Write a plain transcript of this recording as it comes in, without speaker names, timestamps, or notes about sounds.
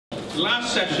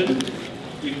last session,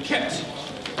 we kept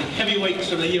the heavyweights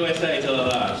from the USA to the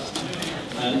last.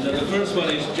 And the first one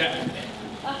is Jack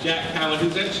Cowan,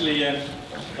 who's actually a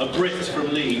Brit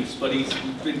from Leeds, but he's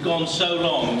been gone so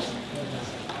long,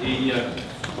 he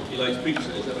likes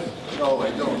pizza, is that right? No,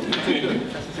 I don't.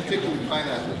 Particularly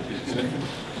pineapple pizza.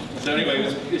 So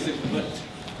anyway,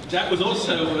 Jack was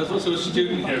also a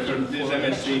student here for his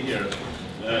MSc here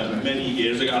many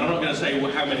years ago. And I'm not going to say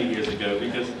how many years ago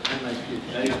because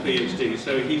his PhD.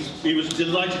 So he was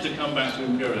delighted to come back to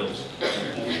Imperial.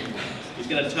 He's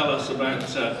going to tell us about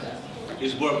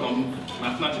his work on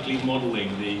mathematically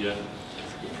modelling the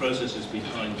processes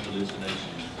behind hallucinations.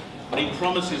 And he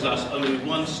promises us only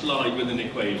one slide with an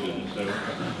equation, so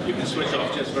you can switch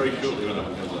off just very shortly when that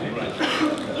one comes on. Right.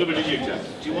 Over to you, Jack.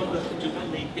 Do you want me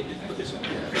to put this on?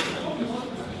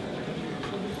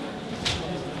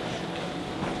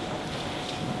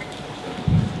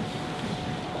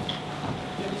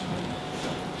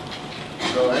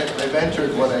 So I've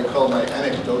entered what I call my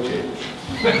anecdote age.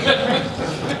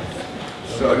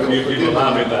 So you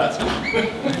allow me that.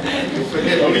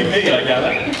 Only me, I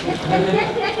gather.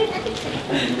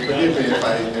 Forgive me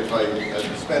if I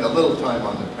spend a little time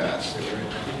on the past.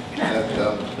 And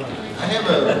I have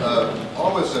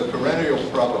always a perennial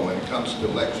problem when it comes to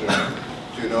lecturing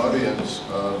to an audience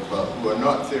of, who are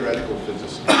not theoretical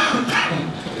physicists,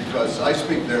 because I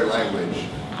speak their language,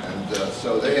 and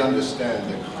so they understand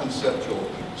the conceptual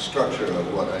structure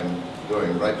of what I'm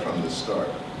doing right from the start.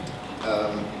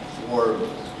 For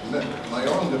my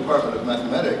own department of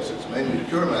mathematics, it's mainly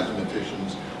pure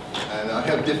mathematicians, and I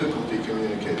have difficulty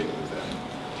communicating with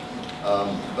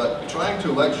them. But trying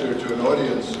to lecture to an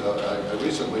audience, I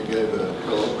recently gave a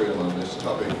colloquium on this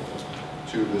topic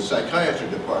to the psychiatry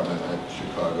department at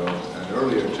Chicago, and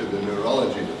earlier to the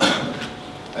neurology department.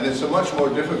 And it's a much more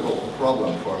difficult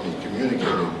problem for me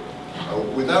communicating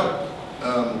without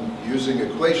using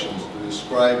equations to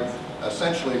describe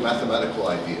essentially mathematical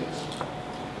ideas.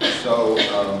 So,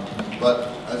 but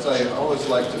as I always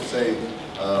like to say,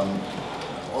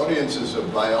 audiences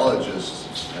of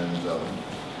biologists and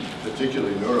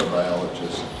particularly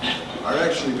neurobiologists are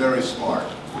actually very smart.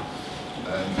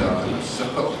 And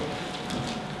so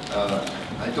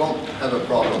I don't have a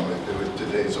problem with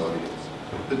today's audience,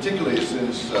 particularly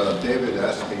since David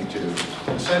asked me to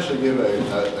essentially give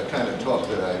a kind of talk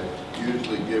that I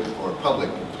usually give for public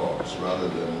talks rather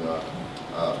than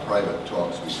private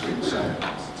talks between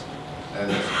scientists. And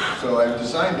so I've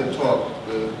designed a talk.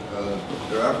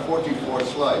 There are 44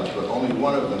 slides, but only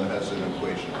one of them has an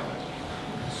equation on it.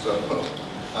 So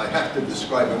I have to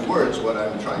describe in words what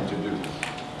I'm trying to do.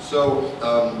 So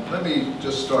let me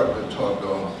just start the talk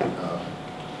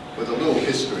with a little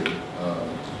history.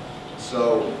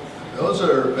 So those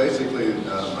are basically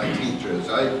my teachers.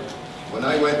 When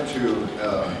I went to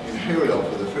Imperial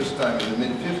for the first time in the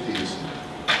mid-50s,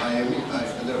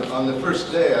 on the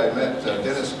first day I met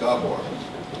Dennis Gabor.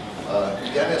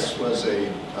 Dennis was a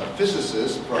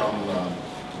physicist from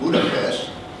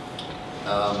Budapest,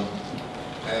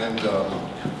 and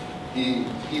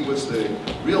he was the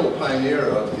real pioneer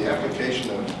of the application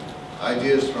of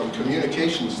ideas from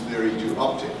communications theory to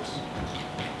optics.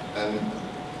 And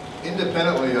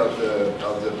independently of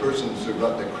the persons who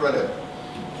got the credit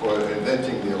for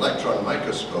inventing the electron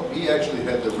microscope, he actually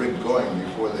had the rig going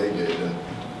before they did. And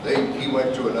he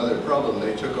went to another problem.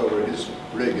 They took over his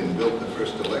rig and built the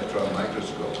first electron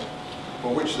microscope,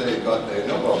 for which they got a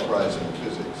Nobel Prize in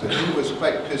physics. And he was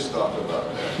quite pissed off about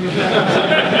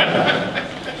that.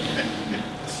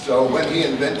 So when he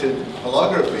invented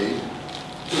holography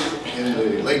in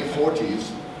the late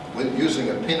 40s, using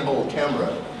a pinhole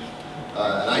camera,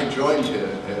 and I joined him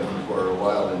for a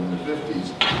while in the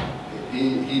 50s,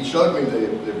 he showed me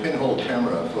the pinhole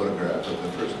camera photograph of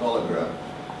the first hologram.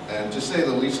 And to say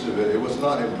the least of it, it was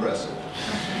not impressive.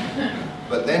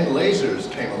 But then lasers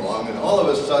came along, and all of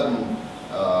a sudden,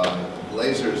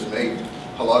 lasers made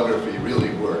holography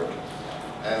really work.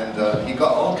 And he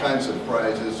got all kinds of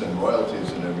prizes and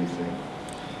royalties and everything.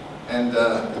 And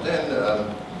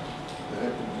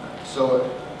so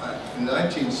in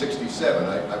 1967,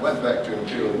 I went back to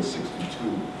Imperial in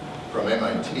 '62 from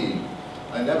MIT.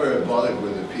 I never bothered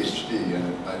with a PhD,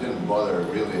 and I didn't bother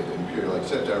really at Imperial,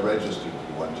 except I registered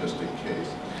for one just in case.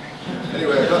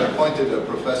 Anyway, I got appointed a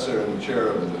professor and chair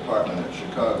of the department at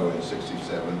Chicago in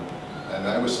 '67, and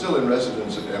I was still in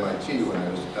residence at MIT when I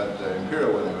was at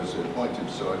Imperial when I was appointed.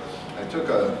 So I took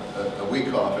a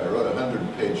week off. I wrote a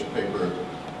 100-page paper,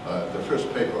 the first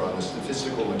paper on the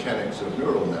statistical mechanics of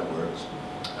neural networks,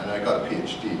 and I got a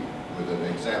PhD with an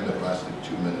exam that lasted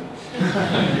 2 minutes.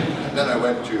 And then I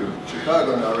went to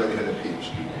Chicago and I already had a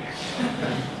PhD.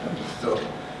 So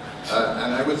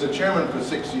And I was the chairman for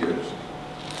 6 years.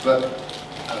 But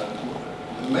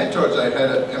the mentors I had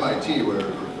at MIT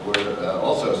were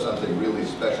also something really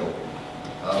special.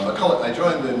 I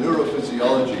joined the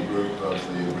neurophysiology group of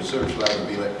the Research Lab of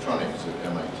Electronics at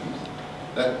MIT.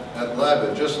 That lab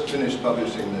had just finished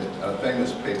publishing the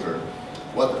famous paper,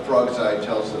 What the Frog's Eye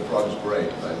Tells the Frog's Brain,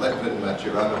 by Lettvin,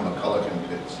 Maturana, McCulloch, and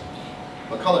Pitts.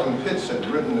 McCulloch and Pitts had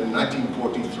written in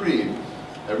 1943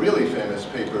 a really famous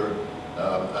paper,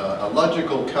 a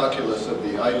logical calculus of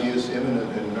the ideas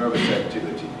immanent in nervous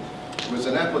activity. It was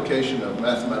an application of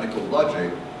mathematical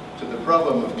logic to the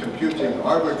problem of computing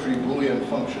arbitrary Boolean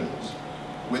functions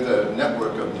with a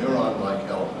network of neuron-like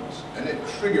elements. And it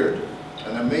triggered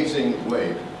an amazing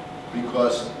wave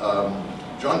because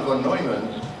John von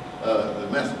Neumann, the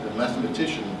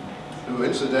mathematician, who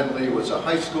incidentally was a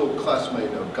high school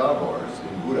classmate of Gabor's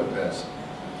in Budapest,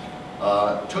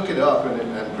 took it up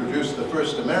and produced the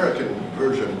first American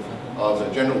version of the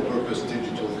general-purpose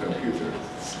digital computer.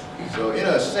 So in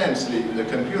a sense, the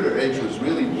computer age was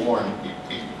really born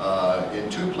in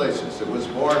two places. It was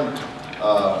born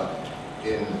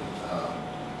in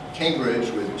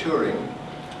Cambridge with Turing,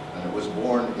 and it was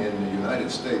born in the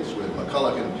United States with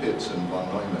McCulloch and Pitts and von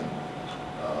Neumann.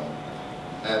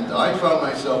 And I found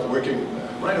myself working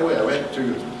right away. I went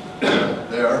to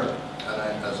there,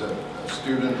 and as a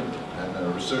student and a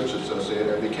research associate,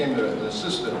 I became an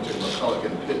assistant to McCulloch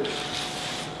and Pitts.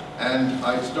 And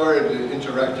I started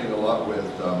interacting a lot with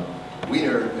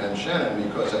Wiener and Shannon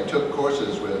because I took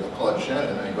courses with Claude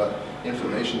Shannon. I got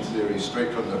information theory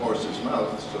straight from the horse's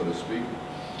mouth, so to speak.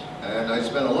 And I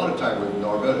spent a lot of time with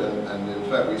Norbert, and in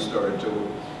fact we started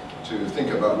to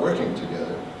think about working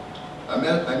together. I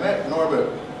met Norbert,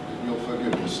 you'll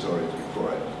forgive the story before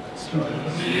I start.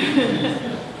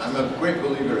 I'm a great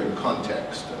believer in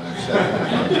context, and I've said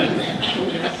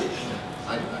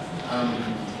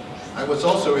I was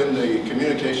also in the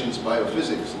communications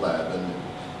biophysics lab, and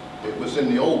it was in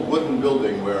the old wooden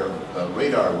building where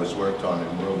radar was worked on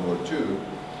in World War II.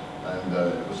 And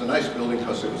it was a nice building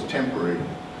because it was temporary,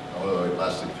 although it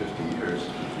lasted 50 years.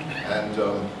 And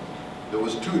there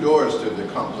was two doors to the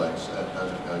complex,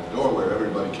 a door where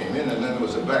everybody came in, and then there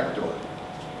was a back door.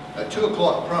 At 2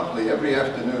 o'clock promptly every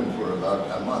afternoon for about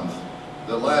a month,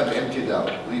 the lab emptied out,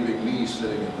 leaving me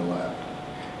sitting in the lab.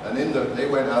 And they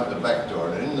went out the back door,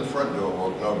 and in the front door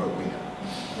walked Norbert Wiener.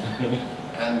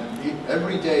 And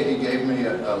every day he gave me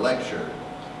a lecture,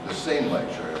 the same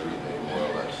lecture every day, more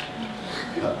or less,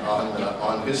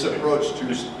 on his approach to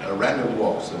random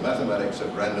walks, the mathematics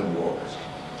of random walks.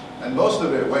 And most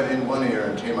of it went in one ear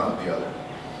and came out the other.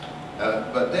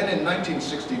 But then in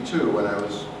 1962, when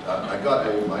I got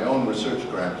my own research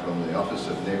grant from the Office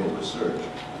of Naval Research,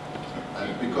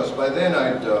 and because by then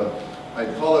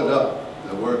I'd followed up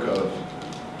the work of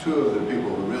two of the people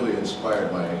who really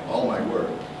inspired all my work.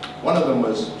 One of them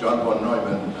was John von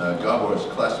Neumann, Gabor's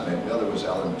classmate. The other was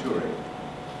Alan Turing.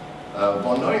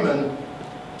 Von Neumann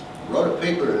wrote a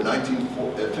paper in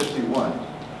 1951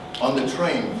 on the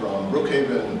train from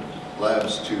Brookhaven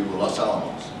Labs to Los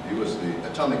Alamos. He was the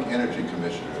Atomic Energy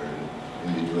Commissioner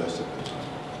in the US at the time.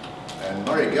 And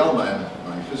Murray Gell-Mann,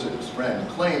 my physics friend,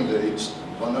 claimed that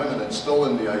von Neumann had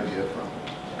stolen the idea from him.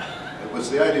 It was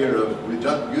the idea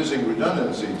of using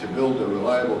redundancy to build a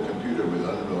reliable computer with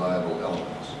unreliable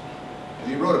elements. And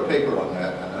he wrote a paper on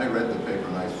that, and I read the paper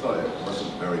and I thought it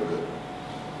wasn't very good.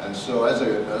 And so as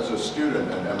a student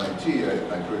at MIT,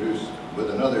 I produced, with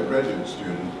another graduate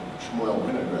student, Shmuel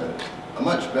Winograd, a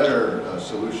much better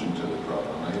solution to the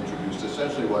problem. I introduced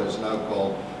essentially what is now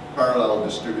called parallel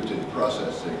distributed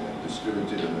processing and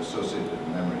distributed and associated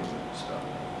memory stuff.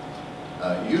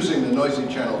 Using the noisy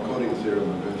channel coding theorem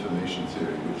of information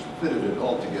theory, which fitted it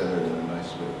all together in a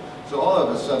nice way. So all of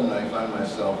a sudden I found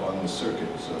myself on the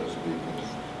circuit, so to speak,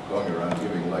 going around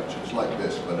giving lectures like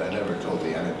this, but I never told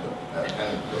the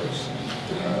anecdotes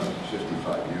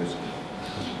 55 years ago.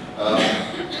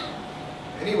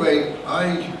 Anyway,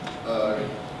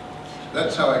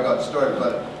 that's how I got started.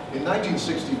 But in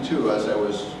 1962, as I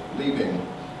was leaving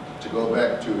to go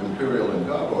back to Imperial and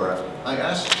Gabor, I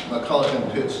asked McCulloch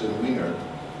and Pitts and Wiener,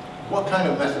 what kind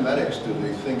of mathematics do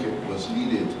they think it was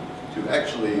needed to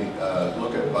actually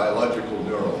look at biological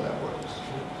neural networks?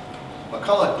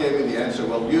 McCulloch gave me the answer,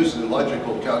 well, use the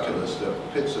logical calculus that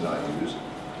Pitts and I used.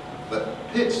 But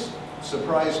Pitts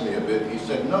surprised me a bit. He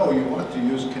said, no, you want to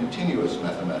use continuous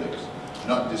mathematics,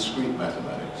 not discrete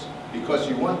mathematics, because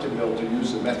you want to be able to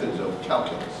use the methods of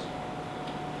calculus.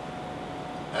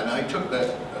 And I took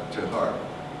that to heart.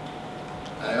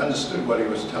 I understood what he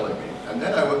was telling me. And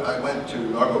then I went to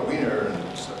Norbert Wiener and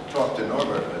talked to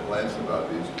Norbert at length about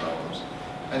these problems.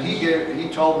 And he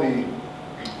told me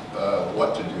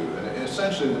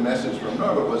essentially the message from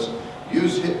Norbert was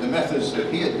use the methods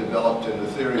that he had developed in the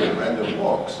theory of random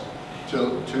walks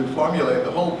to formulate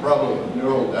the whole problem of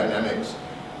neural dynamics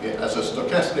as a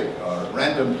stochastic or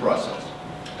random process,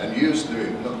 and use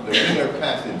the linear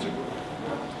path integral.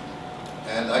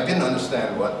 And I didn't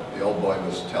understand what the old boy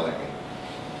was telling me.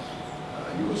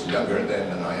 He was younger then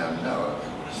than I am now, of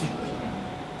course.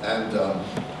 And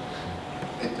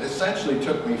it essentially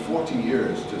took me 40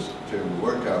 years to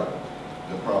work out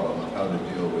the problem of how to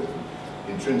deal with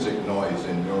intrinsic noise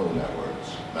in neural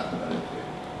networks mathematically.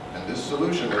 And this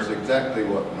solution was exactly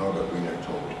what Norbert Wiener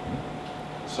told me.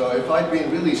 So if I'd been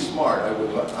really smart, I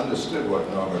would have understood what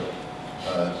Norbert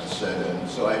said, and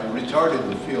so I retarded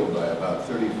the field by about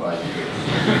 35 years.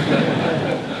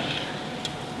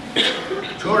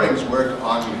 Turing's work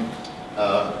on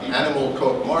animal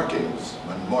coat markings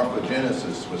and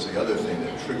morphogenesis was the other thing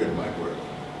that triggered my work.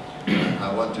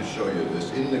 I want to show you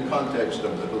this in the context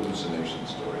of the hallucination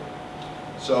story.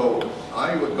 So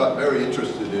I got very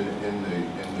interested in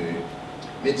the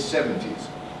mid-70s.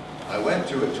 I went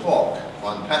to a talk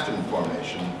on pattern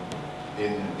formation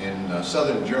in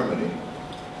southern Germany,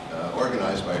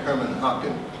 organized by Hermann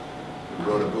Haken, who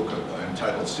wrote a book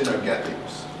entitled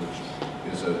Synergetics, which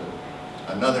is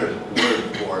another word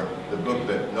for the book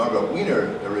that Norbert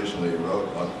Wiener originally wrote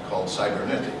called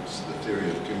Cybernetics, the theory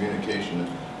of communication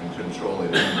and control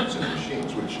in humans and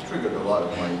machines, which triggered a lot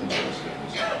of my interest in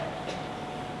this.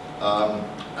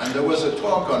 And there was a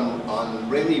talk on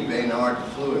Rayleigh-Bénard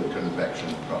fluid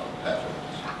convection patterns.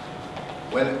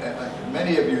 When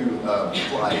many of you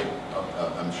fly,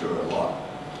 I'm sure a lot,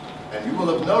 and you will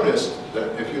have noticed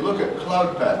that if you look at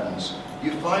cloud patterns,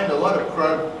 you find a lot of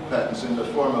cloud patterns in the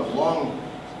form of long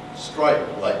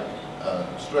stripe-like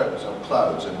strips of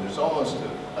clouds, and there's almost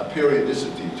a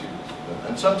periodicity to them.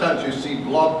 And sometimes you see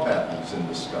blob patterns in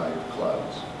the sky of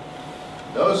clouds.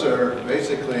 Those are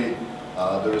basically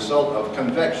the result of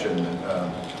convection.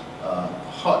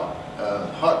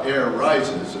 Hot air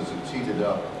rises as it's heated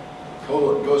up,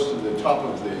 goes to the top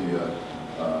of the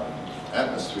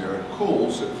atmosphere, it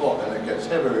cools, and it gets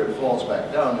heavier, it falls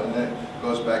back down, and then it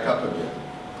goes back up again.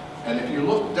 And if you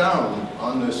look down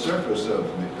on the surface of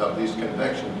these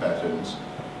convection patterns,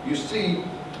 you see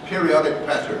periodic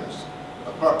patterns,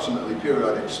 approximately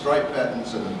periodic stripe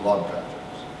patterns and blob patterns.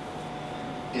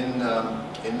 In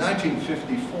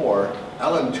 1954,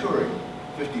 Alan Turing,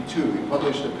 52, he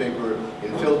published a paper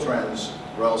in Philtrans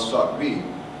Rel-Soc-B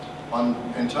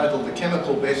entitled The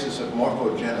Chemical Basis of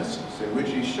Morphogenesis, in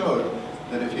which he showed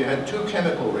that if you had two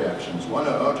chemical reactions, one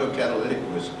an autocatalytic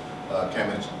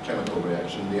chemical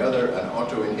reaction, the other an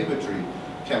autoinhibitory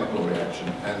chemical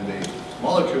reaction, and the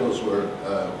molecules were,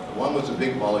 one was a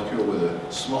big molecule with a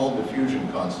small diffusion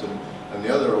constant, and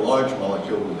the other a large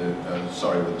molecule with a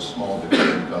small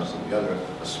diffusion constant, the other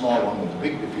a small one with a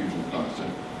big diffusion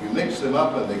constant. You mix them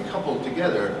up and they couple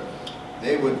together,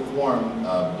 they would form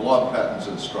blob patterns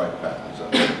and stripe patterns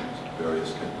under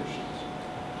various conditions.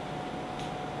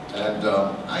 And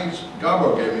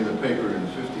Garbo gave me the paper in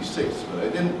 '56, but I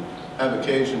didn't have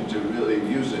occasion to really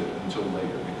use it until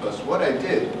later, because what I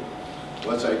did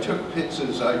was I took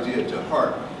Pitz's idea to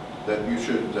heart that you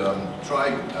should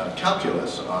try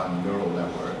calculus on neural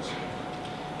networks.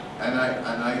 And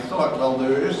I thought, well,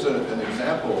 there is an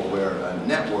example where a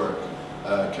network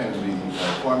can be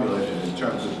formulated in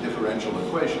terms of differential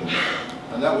equations,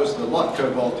 and that was the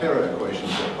Lotka-Volterra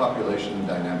equations of population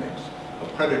dynamics,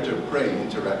 of predator-prey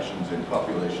interactions in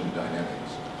population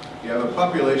dynamics. You have a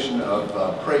population of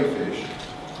prey fish,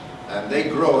 and they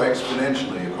grow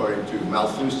exponentially according to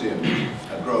Malthusian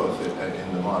growth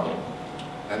in the model.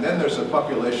 And then there's a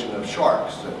population of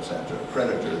sharks, etc.,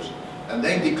 predators, and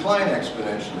they decline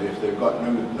exponentially if they've got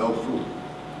no food.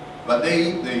 But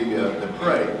they eat the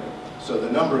prey, so the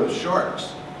number of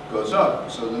sharks goes up,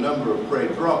 so the number of prey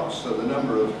drops, so the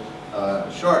number of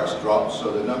sharks drops,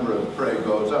 so the number of prey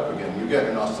goes up again. You get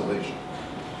an oscillation.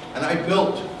 And I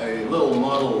built a little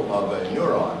model of a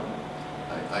neuron.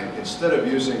 Instead of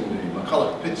using the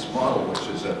McCulloch-Pitts model, which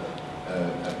is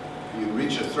you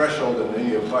reach a threshold and then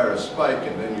you fire a spike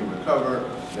and then you recover,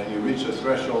 then you reach a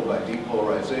threshold by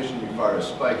depolarization, you fire a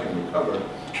spike and recover.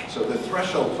 So the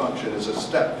threshold function is a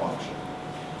step function,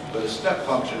 but a step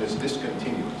function is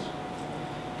discontinuous.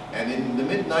 And in the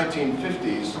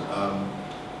mid-1950s,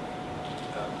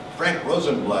 Frank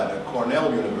Rosenblatt at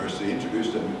Cornell University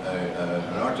introduced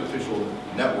an artificial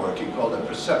network he called a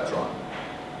perceptron,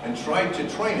 and tried to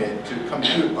train it to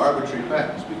compute arbitrary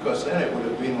patterns, because then it would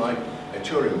have been like a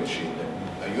Turing machine,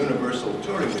 a universal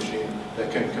Turing machine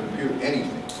that can compute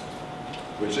anything,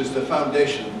 which is the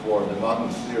foundation for the modern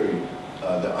theory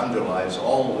that underlies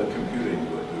all the computing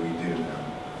that we do now.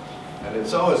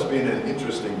 it's always been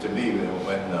interesting to me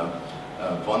when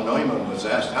von Neumann was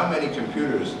asked how many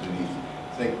computers did he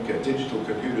think, digital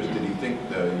computers did he think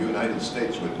the United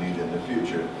States would need in the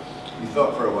future. He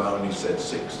thought for a while and he said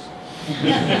 6.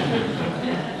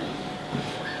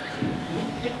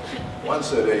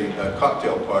 Once at a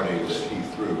cocktail party that he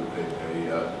threw,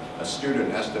 a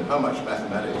student asked him how much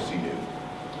mathematics he knew.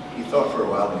 He thought for a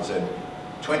while and he said,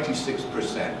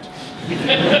 26%.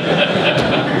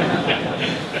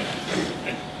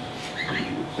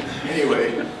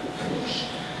 Anyway,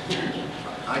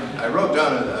 I wrote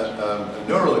down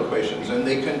neural equations, and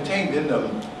they contained in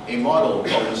them a model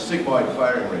called the sigmoid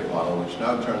firing rate model, which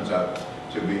now turns out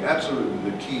to be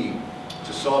absolutely the key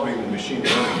to solving the machine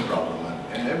learning problem.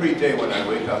 And every day when I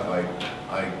wake up,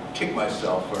 I kick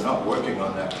myself for not working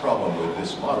on that problem with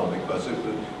this model, because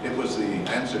it was the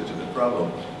answer to the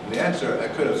problem. And the answer, I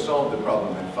could have solved the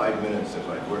problem in 5 minutes if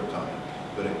I'd worked on it.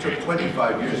 But it took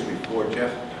 25 years before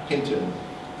Jeff Hinton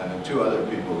and 2 other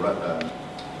people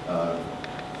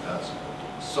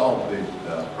solved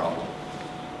the problem.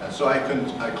 And so I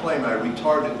claim I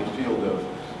retarded the field of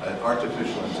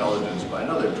artificial intelligence by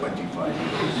another 25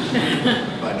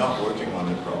 years by not working on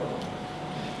the problem.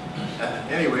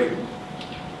 Anyway,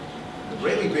 the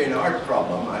Rayleigh-Bénard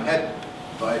problem, I had,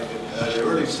 by the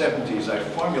early 70s, I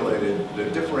formulated the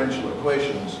differential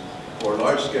equations for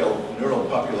large-scale neural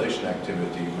population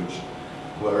activity, which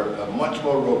were much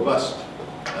more robust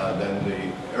than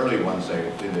the early ones I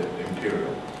did at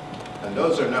Imperial. And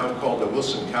those are now called the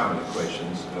Wilson-Cowan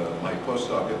equations. My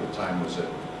postdoc at the time was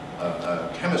a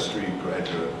chemistry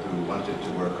graduate who wanted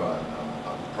to work on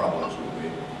problems with me.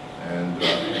 And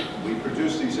we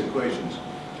produced these equations.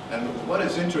 And what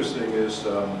is interesting is,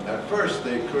 at first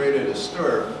they created a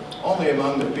stir only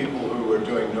among the people who were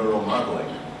doing neural modeling.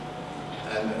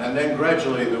 And then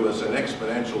gradually there was an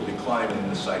exponential decline in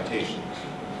the citations.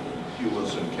 Hugh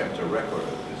Wilson kept a record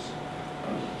of his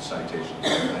citations.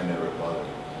 I never bothered.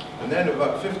 And then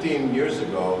about 15 years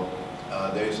ago,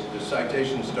 the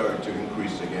citations started to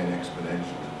increase again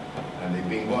exponentially. And they've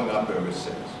been going up ever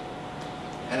since.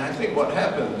 And I think what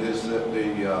happened is that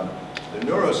the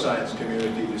neuroscience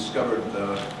community discovered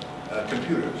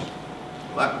computers,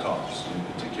 laptops in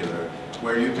particular,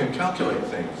 where you can calculate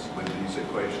things with these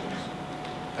equations.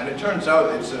 And it turns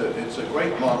out it's a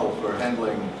great model for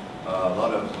handling a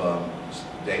lot of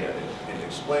data. It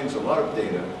explains a lot of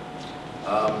data,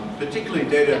 particularly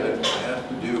data that has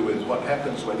to do with what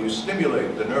happens when you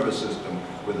stimulate the nervous system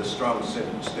with a strong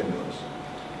stimulus.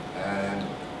 And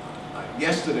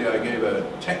yesterday I gave a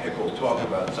technical talk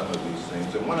about some of these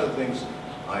things, and one of the things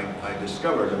I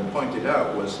discovered and pointed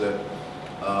out was that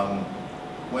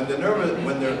when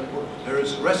there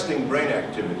is resting brain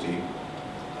activity,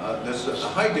 there's a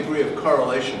high degree of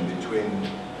correlation between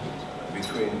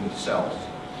cells.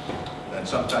 And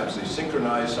sometimes they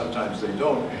synchronize, sometimes they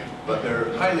don't, but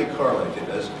they're highly correlated.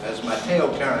 As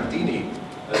Matteo Carandini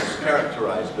has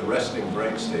characterized the resting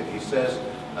brain state, he says,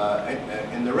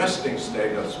 in the resting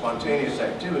state of spontaneous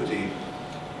activity,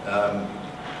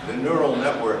 the neural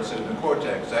networks in the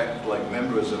cortex act like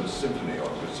members of a symphony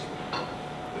orchestra.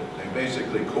 They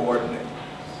basically coordinate.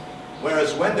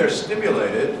 Whereas when they're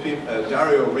stimulated,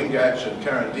 Dario Ringach and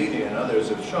Carandini and others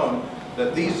have shown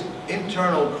that these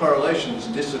internal correlations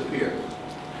disappear.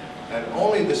 And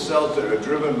only the cells that are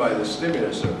driven by the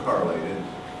stimulus are correlated,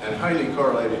 and highly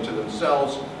correlated to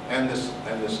themselves and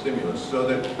the stimulus, so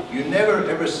that you never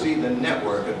ever see the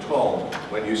network at all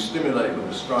when you stimulate with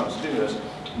a strong stimulus.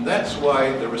 And that's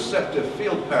why the receptive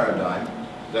field paradigm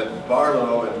that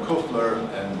Barlow and Kuffler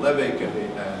and Levick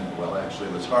and well, actually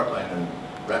it was Hartline and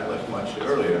Ratliff much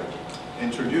earlier,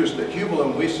 introduced, that Hubel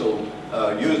and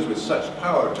Wiesel used with such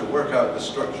power to work out the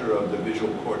structure of the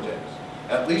visual cortex,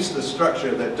 at least the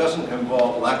structure that doesn't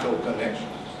involve lateral connections.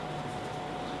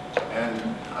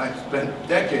 And I spent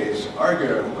decades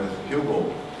arguing with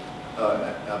Hubel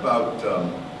about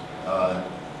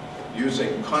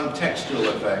using contextual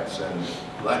effects and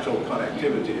lateral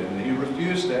connectivity, and he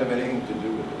refused to have anything to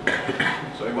do with it.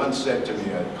 So he once said to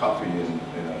me at coffee in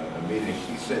a meeting,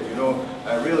 he said, you know,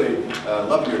 I really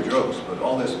love your jokes, but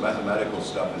all this mathematical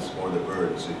stuff is for the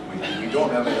birds. We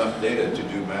don't have enough data to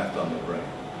do math on the brain.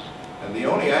 And the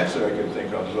only answer I could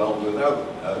think of is, well, without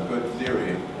a good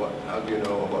theory, how do you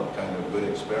know what kind of good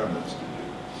experiments to do?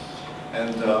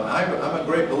 And I'm a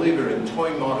great believer in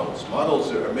toy models.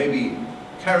 Models that are maybe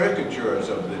caricatures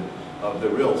of the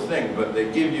real thing, but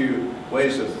they give you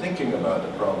ways of thinking about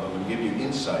the problem and give you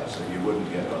insights that you wouldn't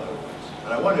get otherwise.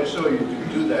 And I want to show you can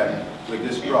do that with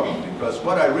this problem, because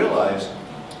what I realized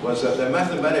was that the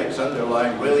mathematics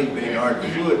underlying Rayleigh-Bénard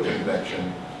fluid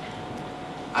convection,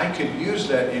 I could use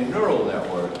that in neural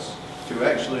networks to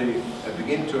actually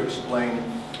begin to explain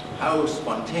how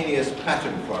spontaneous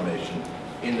pattern formation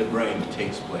in the brain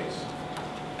takes place.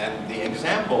 And the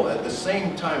example, at the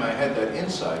same time I had that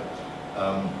insight,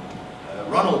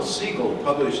 Ronald Siegel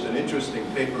published an interesting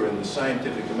paper in the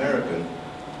Scientific American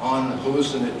on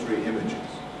hallucinatory images.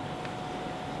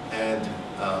 And,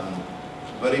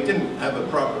 but he didn't have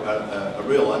a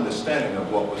real understanding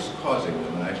of what was causing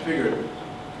them. And I figured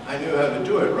I knew how to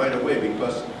do it right away,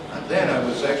 because then I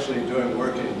was actually doing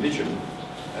work in vision.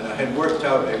 And I had worked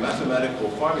out a mathematical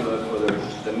formula for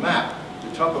the map,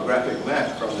 the topographic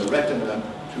map from the retina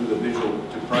to the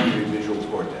primary visual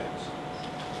cortex,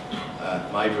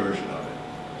 my version of it.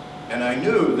 And I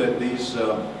knew that these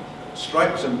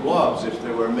stripes and blobs, if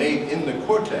they were made in the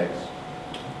cortex,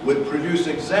 would produce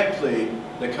exactly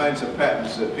the kinds of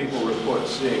patterns that people report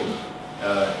seeing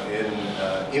in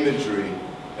imagery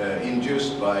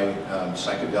induced by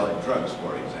psychedelic drugs,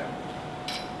 for example.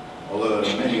 Although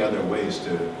there are many other ways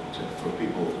for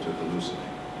people to hallucinate.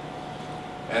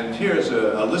 And here's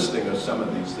a listing of some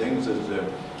of these things. Is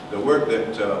the work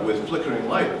that with flickering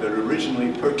light that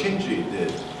originally Purkinje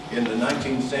did in the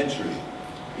 19th century.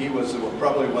 He was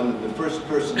probably one of the first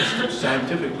persons to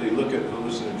scientifically look at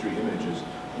hallucinatory images.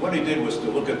 What he did was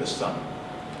to look at the sun.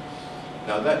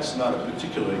 Now that's not a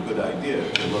particularly good idea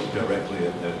to look directly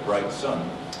at the bright sun.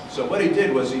 So what he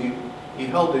did was he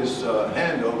held his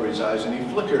hand over his eyes and he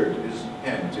flickered his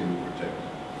hand to protect it.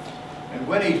 And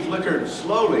when he flickered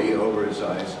slowly over his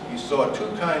eyes, he saw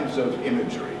two kinds of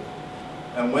imagery.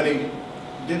 And when he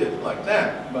did it like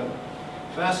that, but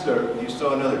faster, he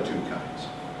saw another two kinds.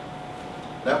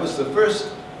 That was the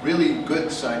first really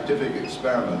good scientific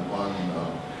experiment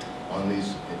on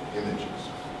these images.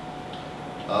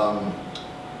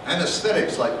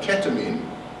 Anesthetics like ketamine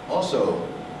also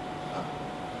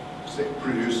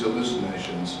produce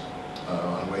hallucinations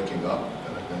on waking up.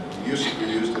 And used to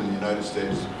be used in the United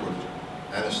States for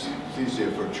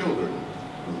anesthesia for children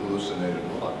who hallucinated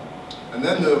a lot. And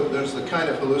then there's the kind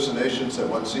of hallucinations that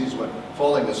one sees when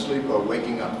falling asleep or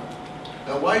waking up.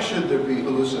 Now, why should there be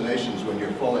hallucinations when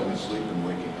you're falling asleep and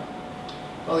waking up?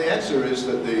 Well, the answer is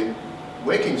that the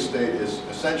waking state is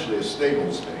essentially a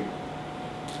stable state.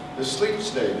 The sleep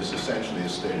state is essentially a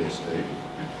stable state.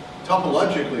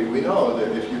 Topologically, we know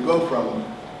that if you go from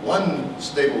one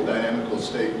stable dynamical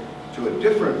state to a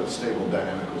different stable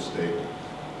dynamical state,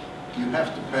 you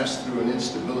have to pass through an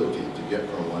instability to get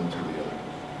from one to the other.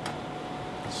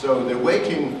 So the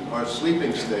waking or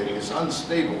sleeping state is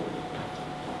unstable.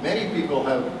 Many people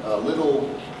have a little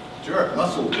jerk,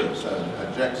 muscle jerks,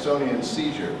 a Jacksonian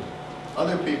seizure.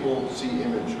 Other people see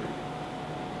imagery.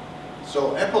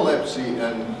 So epilepsy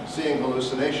and seeing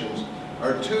hallucinations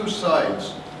are two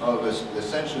sides of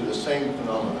essentially the same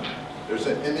phenomenon. There's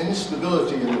an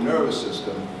instability in the nervous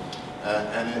system,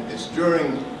 and it's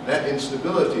during that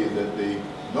instability that the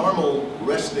normal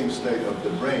resting state of the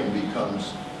brain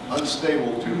becomes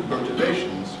unstable to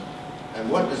perturbations. And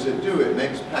what does it do? It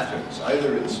makes patterns,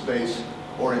 either in space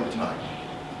or in time,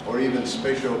 or even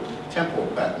spatial-temporal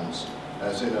patterns,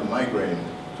 as in a migraine,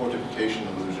 fortification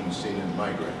illusion seen in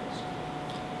migraines.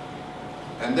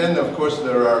 And then, of course,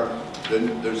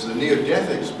 there's the near-death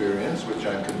experience, which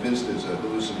I'm convinced is a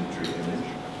hallucinatory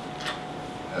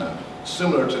image,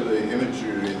 similar to the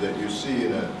imagery that you see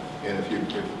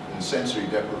in sensory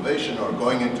deprivation, or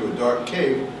going into a dark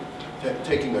cave,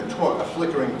 taking a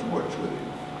flickering torch with you.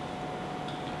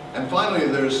 And finally,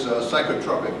 there's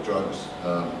psychotropic drugs,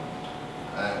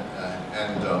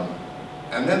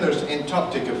 and then there's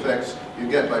entoptic effects you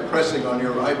get by pressing on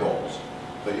your eyeballs,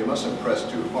 but you mustn't press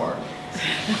too hard.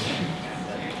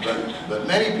 But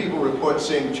many people report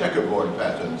seeing checkerboard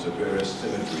patterns of various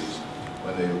symmetries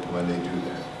when they do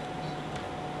that.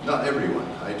 Not everyone,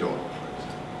 I don't, for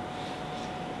example.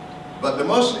 But the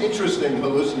most interesting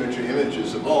hallucinatory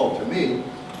images of all, to me,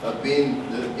 have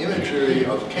been the imagery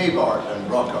of cave art and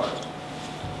rock art.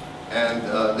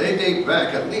 And they date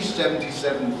back at least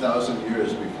 77,000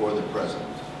 years before the present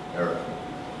era.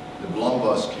 The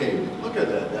Blombos Cave, look at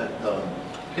that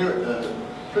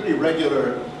pretty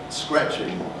regular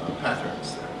scratching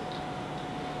patterns there.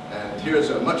 And here's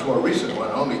a much more recent one,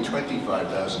 only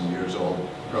 25,000 years old,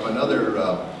 from another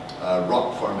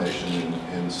rock formation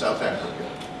in South Africa.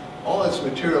 All this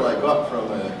material I got from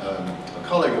a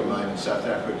colleague of mine in South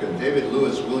Africa, David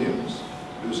Lewis Williams,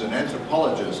 who's an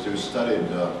anthropologist who studied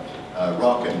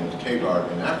rock and cave art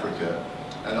in Africa.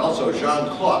 And also Jean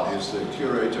Clot is the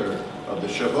curator of the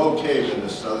Chavot Cave in the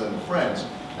southern France.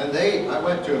 And I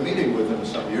went to a meeting with them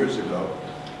some years ago,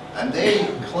 and they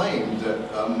claimed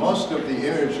that most of the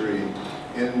imagery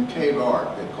in cave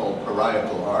art, they called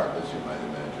parietal art, as you might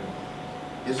imagine,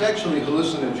 is actually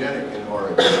hallucinogenic in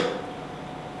origin.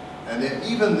 And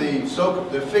even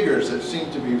the figures that seem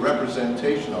to be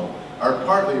representational are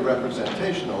partly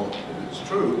representational, if it's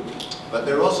true, but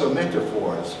they're also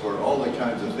metaphors for all the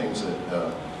kinds of things that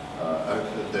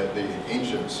the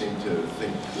ancients seem to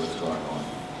think was going on.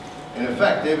 And in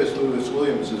fact, Davis Lewis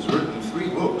Williams has written 3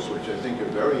 books, which I think are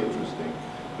very interesting.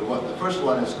 The first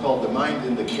one is called The Mind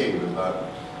in the Cave, about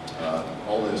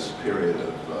all this period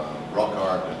of rock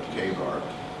art and cave art.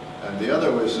 And the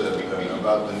other was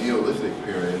about the Neolithic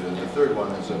period, and the third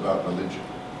one is about religion.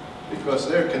 Because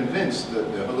they're convinced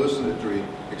that the hallucinatory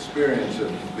experience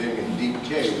of being in deep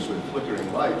caves with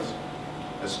flickering lights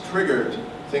has triggered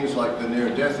things like the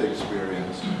near-death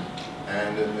experience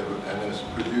and has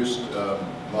produced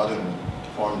modern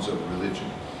forms of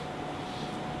religion.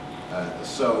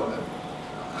 So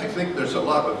I think there's a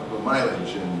lot of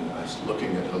mileage in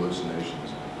looking at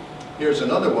hallucinations. Here's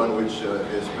another one which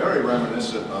is very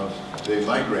reminiscent of the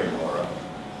migraine aura,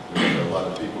 which a lot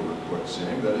of people report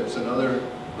seeing, that it's another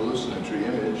hallucinatory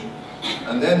image.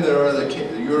 And then there are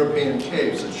the European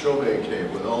caves, the Chauvet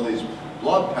cave, with all these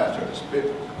blob patterns.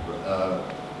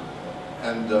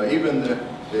 Even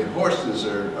the horses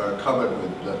are covered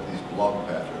with these blob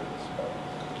patterns.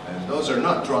 And those are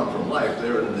not drawn from life,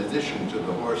 they're in addition to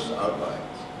the horse outlines.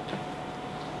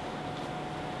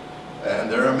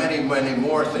 And there are many, many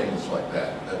more things like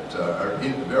that are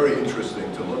very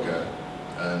interesting to look at.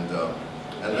 And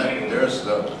there's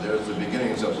the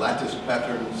beginnings of lattice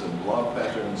patterns and blob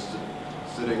patterns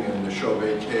sitting in the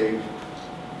Chauvet cave,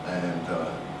 and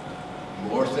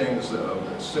more things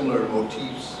of similar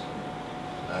motifs.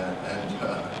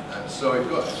 And so it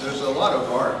goes. There's a lot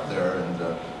of art there, and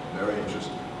very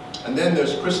interesting. And then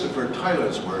there's Christopher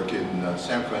Tyler's work in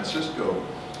San Francisco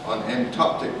on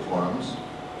entoptic forms.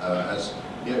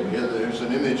 There's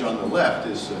an image on the left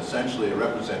is essentially a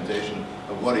representation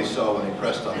of what he saw when he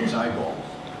pressed on his eyeballs.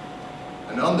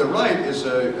 And on the right is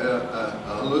a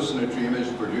hallucinatory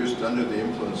image produced under the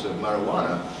influence of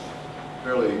marijuana,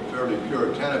 fairly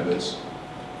pure cannabis.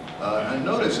 And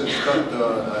notice it's got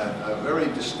a very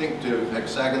distinctive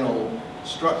hexagonal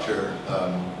structure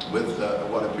with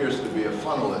what appears to be a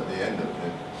funnel at the end of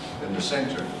it, in the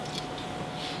center.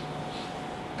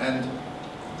 And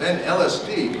then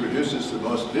LSD produces the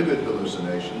most vivid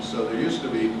hallucinations. So there used to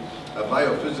be a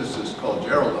biophysicist called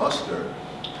Gerald Oster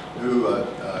who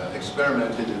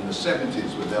experimented in the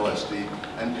 70s with LSD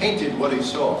and painted what he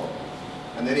saw.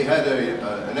 And then he had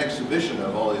an exhibition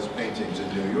of all his paintings in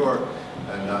New York,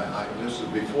 and this was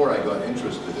before I got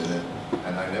interested in it,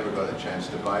 and I never got a chance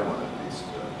to buy one of these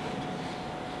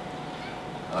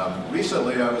paintings.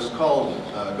 Recently I was got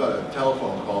a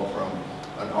telephone call from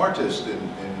an artist in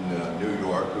New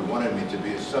York who wanted me to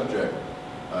be a subject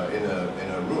in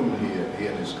a room he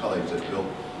and his colleagues had built.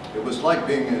 It was like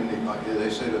being in, they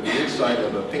said, at the inside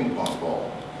of a ping pong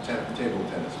ball, table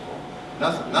tennis ball.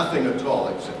 Nothing at all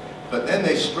except, but then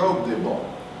they strobed the ball.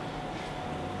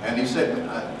 And he said,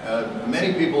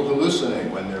 many people hallucinate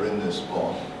when they're in this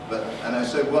ball. And I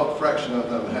said, what fraction of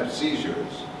them have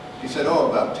seizures? He said, oh,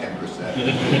 about 10%.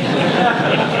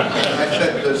 I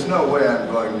said, there's no way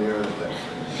I'm going near that thing.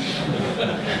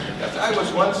 I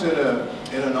was once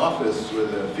in an office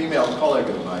with a female colleague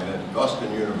of mine at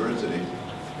Boston University.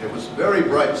 It was very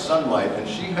bright sunlight, and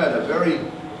she had a very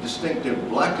distinctive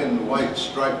black and white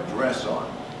striped dress on,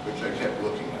 which I kept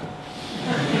looking at.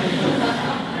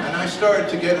 And I started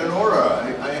to get an aura.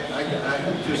 I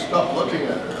had to stop looking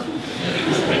at her.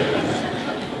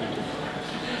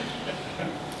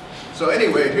 So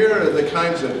anyway, here are the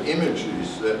kinds of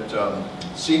images that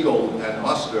Siegel and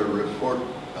Oster report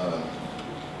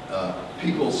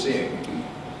people seeing.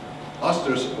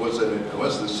 Oster was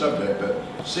the subject, but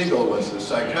Siegel was the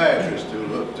psychiatrist who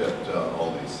looked at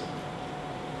all these things.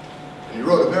 And he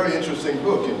wrote a very interesting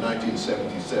book in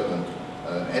 1977,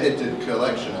 an edited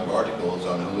collection of articles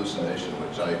on hallucination,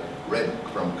 which I read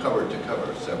from cover to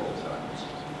cover several times.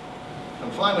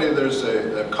 And finally, there's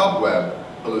a cobweb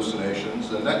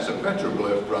hallucinations, and that's a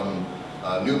petroglyph from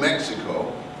New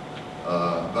Mexico,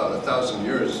 about 1,000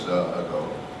 years ago.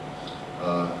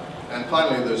 And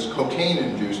finally, there's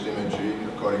cocaine-induced imagery,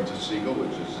 according to Siegel,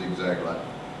 which is zigzag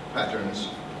patterns.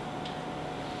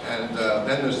 And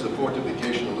then there's the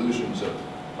fortification illusions of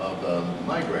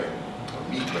migraine, or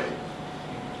migraine,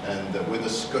 and with a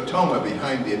scotoma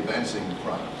behind the advancing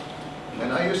front.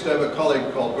 And I used to have a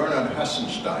colleague called Bernhard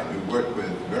Hassenstein, who worked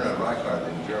with Bernhard Reichardt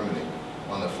in Germany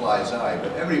on the fly's eye,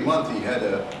 but every month he had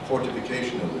a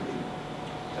fortification illusion.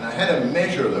 And I had to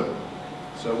measure them.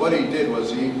 So what he did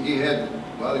was he had,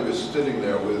 while he was sitting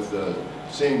there with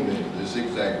seeing the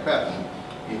zigzag pattern,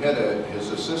 he had his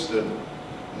assistant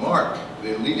mark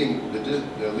the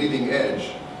leading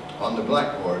edge on the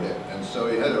blackboard, and so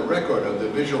he had a record of the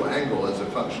visual angle as a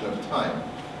function of time.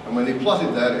 And when he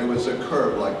plotted that, it was a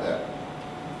curve like that.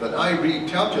 But I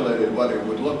recalculated what it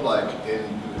would look like in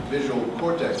visual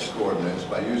cortex coordinates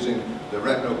by using the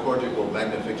retinocortical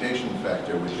magnification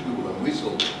factor, which Hubel and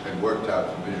Wiesel had worked out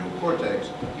for visual cortex,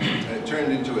 and it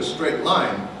turned into a straight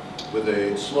line with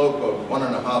a slope of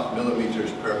 1.5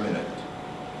 millimeters per minute,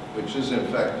 which is in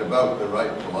fact about the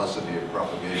right velocity of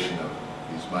propagation of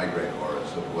these migraine auras,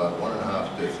 of about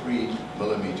 1.5 to 3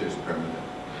 millimeters per minute.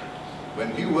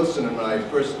 When Hugh Wilson and I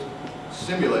first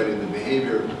simulated the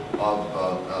behavior of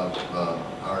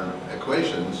our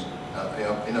equations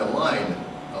in a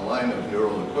line of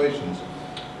neural equations,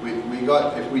 we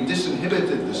got, if we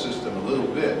disinhibited the system a little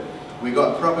bit, we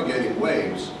got propagating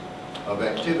waves of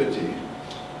activity,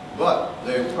 but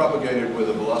they propagated with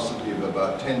a velocity of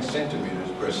about 10 centimeters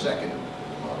per second in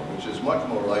the model, which is much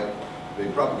more like the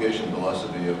propagation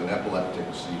velocity of an epileptic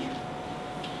seizure.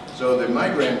 So the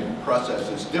migraine process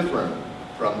is different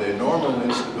from the normal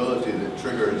instability that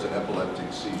triggers an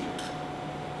epileptic seizure.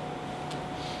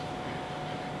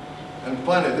 And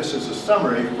finally, this is a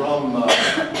summary from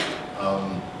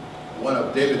one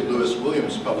of David Lewis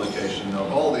Williams' publications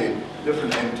of all the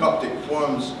different entoptic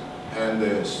forms and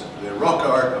the rock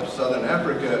art of southern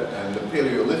Africa and the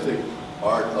Paleolithic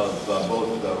art of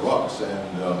both rocks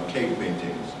and cave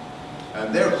paintings.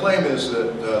 And their claim is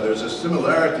that there's a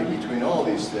similarity between all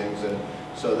these things, and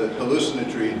so that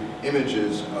hallucinatory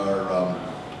images are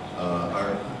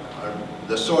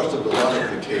the source of a lot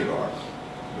of the cave art,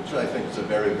 which I think is a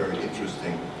very, very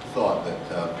interesting thought,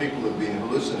 that people have been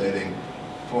hallucinating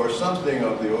for something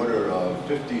of the order of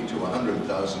 50 to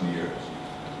 100,000 years.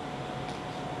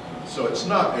 So it's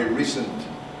not a recent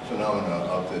phenomenon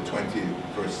of the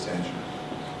 21st century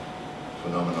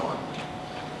phenomenon.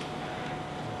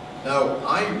 Now,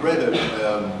 I read it,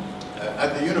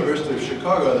 at the University of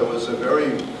Chicago, there was a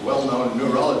very well-known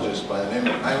neurologist by the name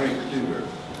of Heinrich Kleber,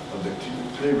 of the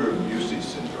Kleber-Bucy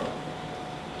syndrome.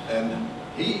 And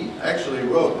he actually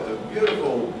wrote a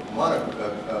beautiful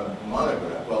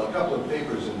monograph, well, a couple of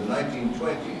papers in the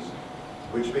 1920s,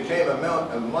 which became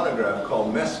a monograph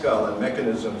called Mescal and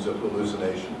Mechanisms of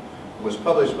Hallucination. It was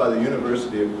published by the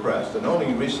University of Press and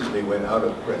only recently went out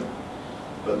of print.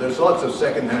 But there's lots of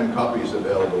second-hand copies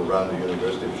available around the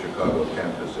University of Chicago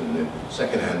campus in the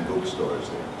second-hand bookstores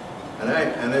there.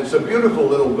 And it's a beautiful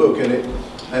little book,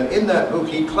 and in that book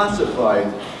he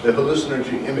classified the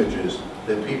hallucinatory images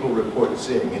that people report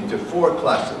seeing into 4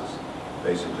 classes,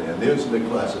 basically. And these are the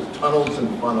classes: tunnels and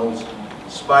funnels,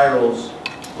 spirals,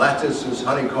 lattices,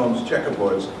 honeycombs,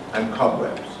 checkerboards, and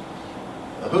cobwebs.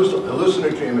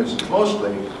 Hallucinatory images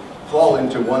mostly fall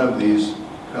into one of these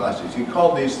classes. He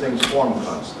called these things form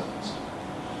constants.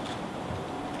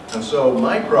 And so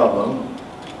my problem,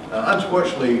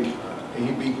 unfortunately,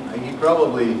 he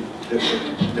probably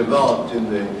developed in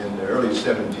the early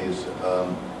 70s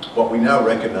what we now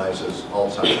recognize as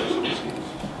Alzheimer's disease.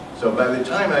 So by the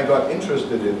time I got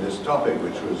interested in this topic,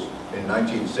 which was in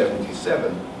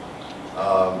 1977,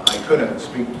 I couldn't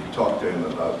talk to him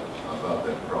about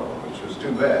that problem, which was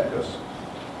too bad, because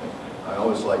I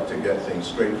always like to get things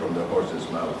straight from the horse's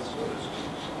mouth, so to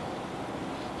speak.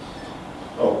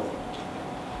 Oh,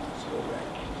 let's go back.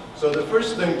 So the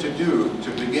first thing to do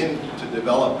to begin to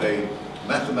develop a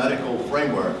mathematical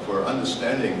framework for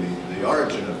understanding the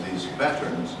origin of these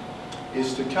patterns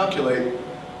is to calculate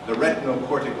the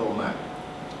retinocortical map.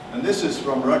 And this is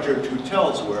from Roger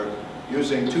Tutel's work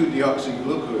using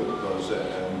 2-deoxyglucose,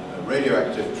 a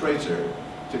radioactive tracer,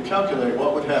 to calculate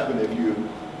what would happen if you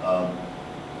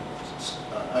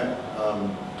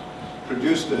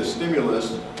produced a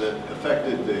stimulus that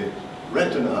affected the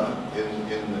retina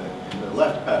in the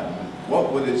left pattern.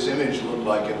 What would its image look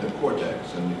like in the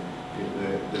cortex? And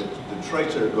the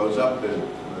tracer goes up the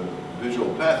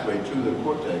visual pathway to the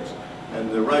cortex, and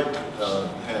the right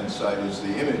hand side is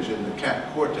the image in the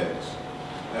cat cortex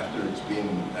after it's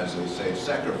been, as they say,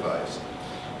 sacrificed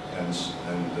and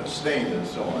stained and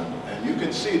so on. And you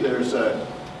can see there's the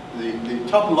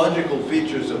topological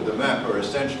features of the map are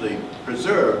essentially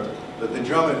preserved, but the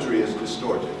geometry is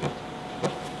distorted.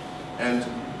 And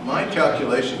my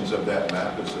calculations of that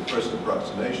map as the first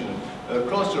approximation are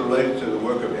closely related to the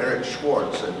work of Eric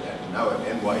Schwartz, now at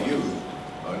NYU,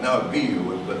 or now at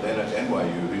BU, but then at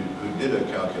NYU, who did a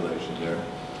calculation there.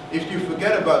 If you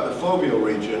forget about the foveal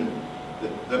region,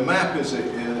 the map is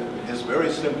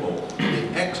very simple.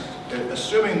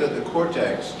 Assuming that the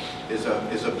cortex is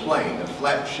a plane, a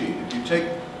flat sheet. If you take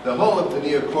the whole of the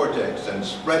neocortex and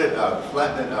spread it out,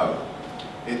 flatten it out,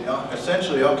 it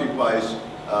essentially occupies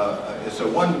it's a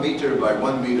 1 meter by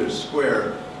 1 meter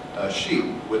square sheet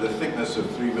with a thickness of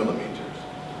 3 millimeters.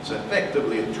 It's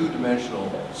effectively a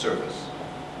two-dimensional surface.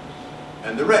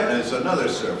 And the retina is another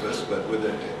surface, but with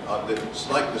it's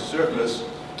like the surface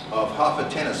of half a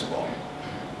tennis ball.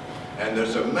 And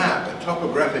there's a map, a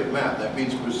topographic map, that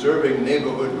means preserving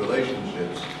neighborhood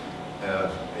relationships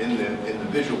in the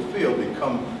visual field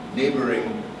become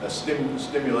neighboring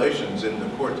stimulations in the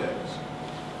cortex.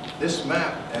 This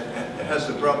map has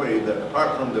the property that,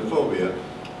 apart from the fovea,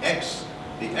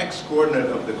 the x-coordinate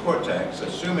of the cortex,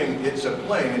 assuming it's a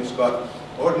plane, it's got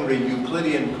ordinary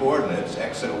Euclidean coordinates,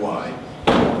 x and y,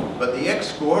 but the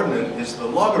x-coordinate is the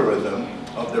logarithm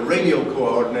of the radial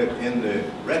coordinate in the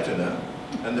retina,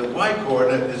 and the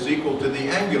y-coordinate is equal to the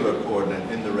angular coordinate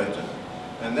in the retina.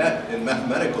 And that, in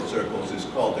mathematical circles, is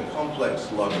called the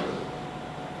complex logarithm.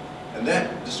 And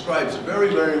that describes very,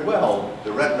 very well the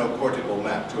retinocortical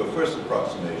map to a first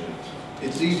approximation.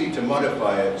 It's easy to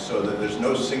modify it so that there's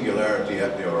no singularity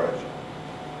at the origin.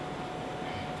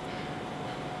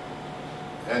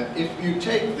 And if you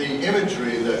take the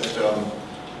imagery that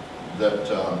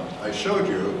I showed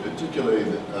you, particularly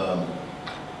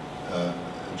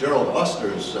Gerald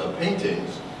Oster's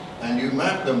paintings, and you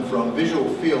map them from visual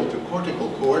field to cortical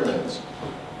coordinates,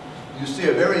 you see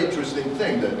a very interesting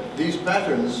thing, that these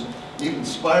patterns, even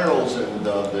spirals and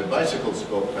the bicycle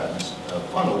spoke patterns,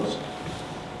 funnels,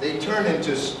 they turn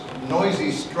into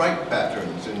noisy stripe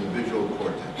patterns in the visual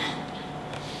cortex.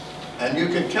 And you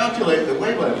can calculate the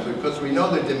wavelength because we know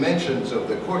the dimensions of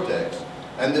the cortex,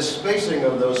 and the spacing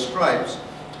of those stripes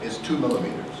is 2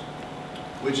 millimeters,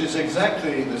 which is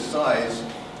exactly the size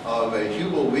of a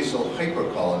Hubel-Wiesel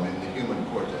hypercolumn in the human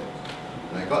cortex.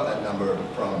 And I got that number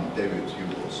from David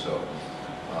Hubel, so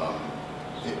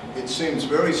it seems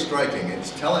very striking.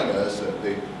 It's telling us that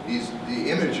the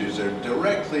images are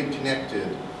directly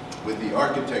connected with the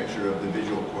architecture of the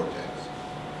visual cortex.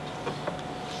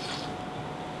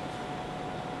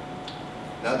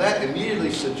 Now that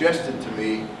immediately suggested to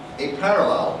me a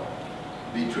parallel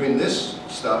between this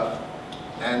stuff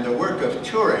and the work of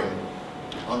Turing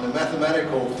on the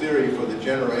mathematical theory for the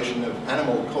generation of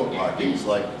animal coat markings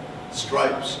like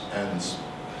stripes and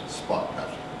spot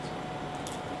patterns.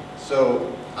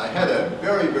 So I had a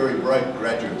very, very bright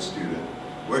graduate student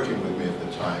working with me at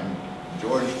the time,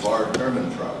 George Bard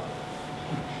Hermantraut.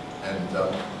 And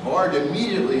Bard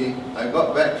immediately, I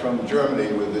got back from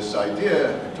Germany with this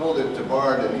idea, I told it to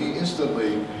Bard, and he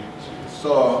instantly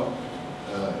saw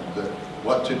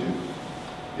what to do.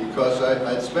 Because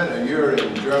I'd spent a year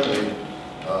in Germany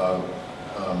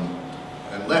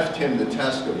and left him the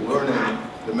task of learning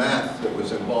the math that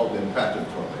was involved in pattern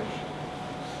formation.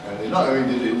 And not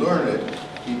only did he learn it,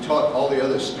 he taught all the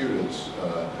other students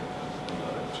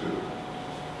too.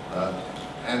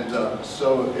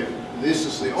 So this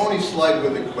is the only slide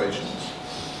with equations.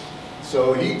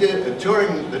 So he did the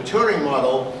Turing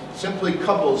model simply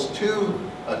couples two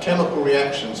chemical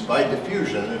reactions by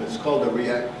diffusion, and it's called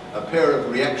a pair of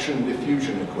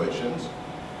reaction-diffusion equations.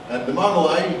 And the model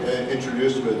I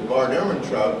introduced with Bard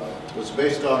Hermantraut was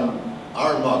based on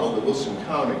our model, the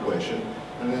Wilson-Cowan equation.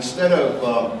 And instead of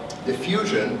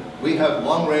diffusion, we have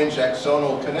long-range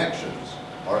axonal connections,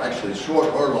 or actually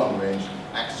short or long-range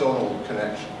axonal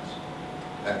connections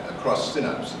across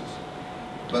synapses.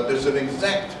 But there's an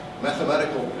exact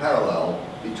mathematical parallel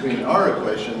between our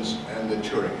equations and the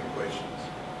Turing equations.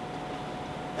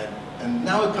 And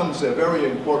now it comes a very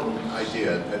important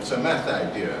idea. It's a math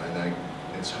idea, and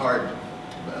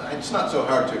it's not so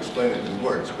hard to explain it in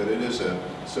words, but it is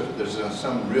there's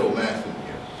some real math in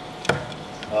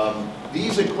here.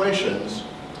 These equations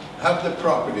have the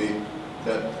property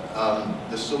that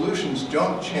the solutions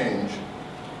don't change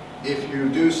if you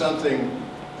do something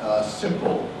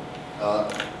simple.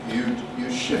 You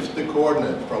shift the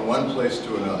coordinate from one place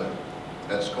to another.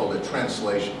 That's called a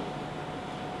translation.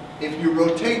 If you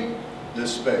rotate the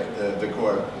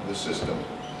system,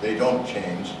 they don't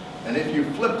change. And if you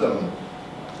flip them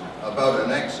about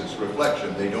an axis,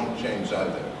 reflection, they don't change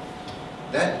either.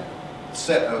 That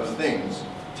set of things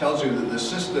tells you that the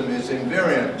system is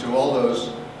invariant to all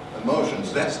those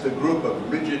motions. That's the group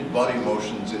of rigid body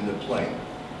motions in the plane,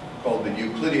 called the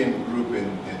Euclidean group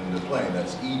in the plane.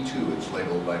 That's E2, it's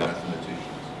labeled by mathematicians.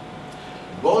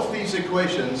 Both these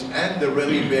equations and the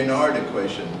Rayleigh-Bénard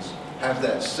equations have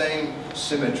that same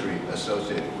symmetry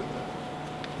associated with them.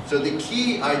 So the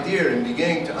key idea in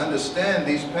beginning to understand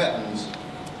these patterns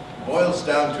boils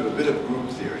down to a bit of group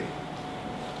theory.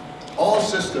 All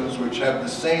systems which have the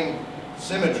same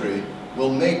symmetry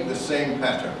will make the same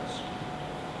patterns.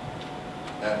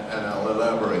 And I'll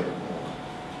elaborate more.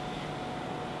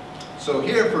 So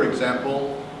here, for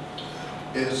example,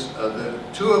 is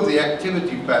two of the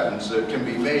activity patterns that can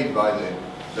be made by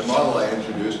the model I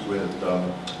introduced with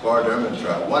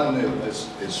Bard-Ehrmantraut. One is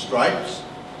stripes,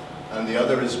 and the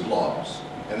other is blobs.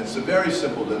 And it's very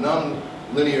simple. The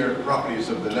non-linear properties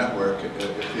of the network, if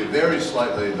they vary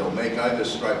slightly, they'll make either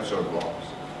stripes or blobs.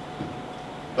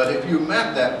 But if you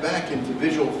map that back into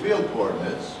visual field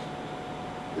coordinates,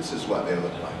 this is what they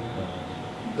look like.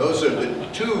 Those are the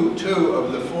two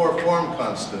of the four form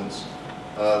constants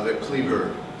that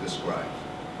Cleaver described.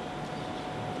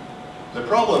 The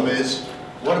problem is,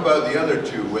 what about the other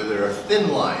two, where there are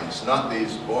thin lines, not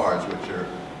these bars, which are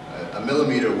a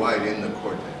millimeter wide in the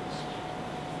cortex?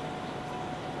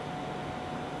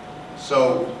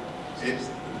 So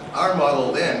our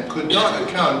model then could not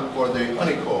account for the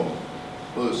honeycomb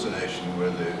hallucination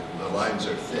where the lines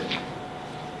are thin.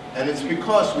 And it's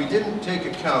because we didn't take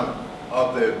account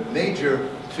of the major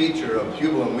feature of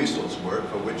Hubel and Wiesel's work,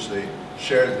 for which they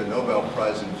shared the Nobel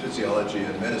Prize in Physiology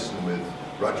and Medicine with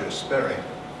Roger Sperry.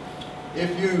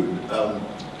 If you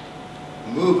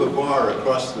move a bar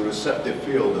across the receptive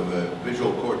field of a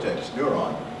visual cortex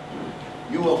neuron,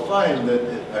 you will find that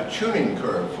a tuning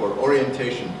curve for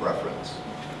orientation preference.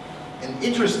 And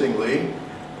interestingly,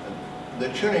 the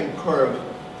tuning curve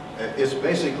is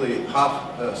basically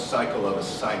half a cycle of a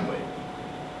sine wave.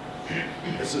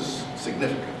 This is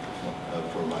significant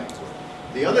for my work.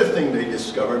 The other thing they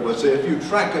discovered was that if you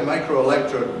track a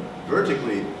microelectrode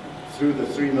vertically through the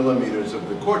 3 millimeters of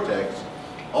the cortex,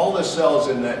 all the cells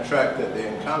in that track that they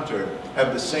encounter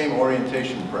have the same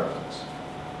orientation preference.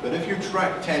 But if you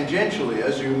track tangentially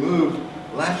as you move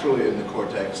laterally in the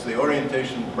cortex, the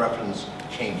orientation preference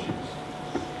changes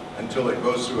until it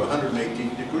goes through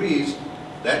 180 degrees.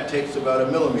 That takes about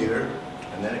a millimeter,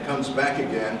 and then it comes back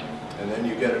again, and then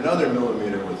you get another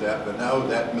millimeter with that, but now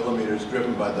that millimeter is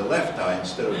driven by the left eye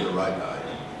instead of the right eye,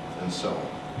 and so on.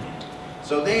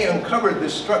 So they uncovered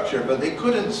this structure, but they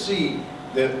couldn't see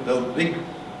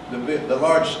the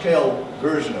large-scale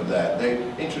version of that. They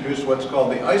introduced what's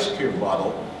called the ice cube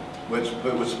model, which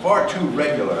was far too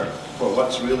regular for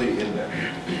what's really in there.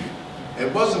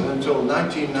 It wasn't until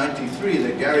 1993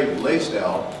 that Gary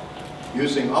Blaisdell,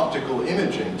 using optical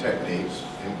imaging techniques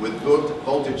with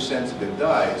voltage-sensitive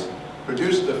dyes,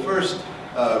 produced the first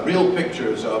real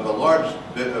pictures of a large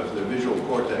bit of the visual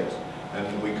cortex,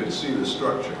 and we could see the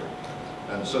structure.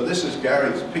 And so this is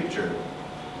Gary's picture.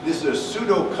 This is a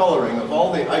pseudo-coloring of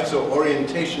all the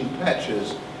iso-orientation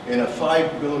patches in a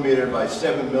 5 millimeter by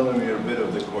 7 millimeter bit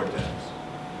of the cortex.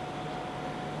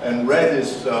 And red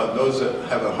is those that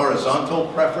have a horizontal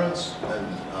preference,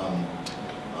 and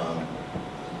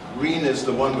green is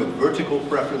the one with vertical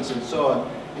preference, and so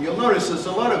on. And you'll notice there's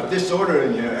a lot of disorder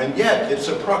in here, and yet it's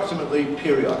approximately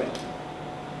periodic.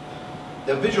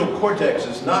 The visual cortex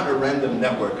is not a random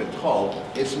network at all.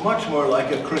 It's much more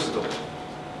like a crystal.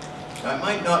 Now, it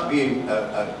might not be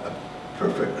a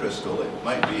perfect crystal. It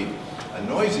might be a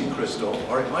noisy crystal,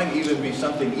 or it might even be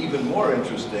something even more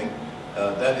interesting,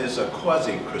 that is a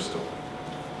quasi-crystal.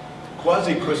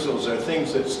 Quasi-crystals are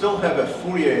things that still have a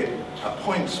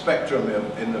point spectrum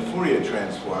in the Fourier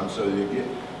transform, so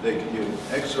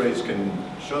X-rays can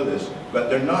show this, but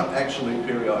they're not actually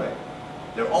periodic.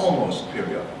 They're almost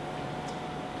periodic.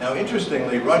 Now,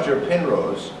 interestingly, Roger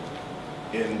Penrose,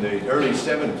 in the early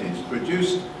 70s,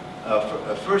 produced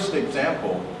a first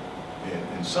example,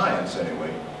 in science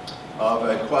anyway, of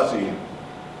a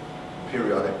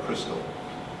quasi-periodic crystal,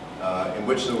 in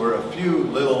which there were a few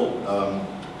little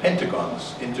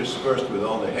pentagons interspersed with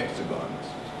all the hexagons.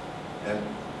 And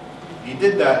he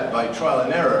did that by trial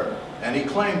and error, and he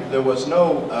claimed there was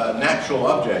no natural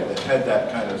object that had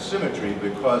that kind of symmetry,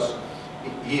 because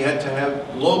he had to have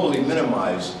globally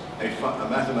minimized a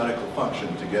mathematical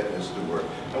function to get this to work.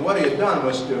 And what he had done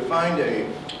was to find a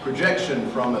projection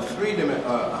from a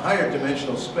higher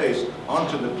dimensional space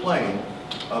onto the plane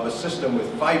of a system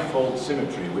with 5-fold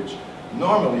symmetry, which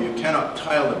normally you cannot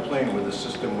tile the plane with a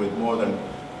system with more than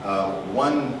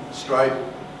one stripe,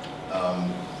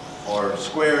 or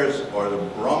squares, or the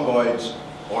rhomboids,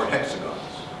 or hexagons.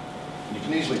 And you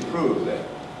can easily prove that.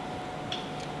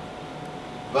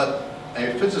 But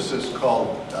a physicist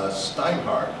called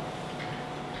Steinhardt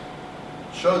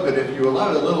showed that if you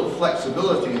allowed a little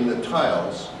flexibility in the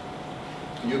tiles,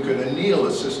 you could anneal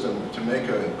a system to make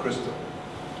a crystal,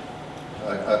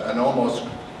 an almost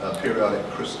periodic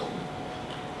crystal.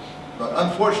 But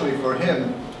unfortunately for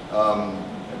him,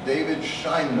 David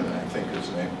Scheinman, I think his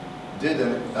name,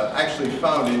 actually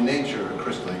found in nature a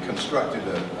crystal. He constructed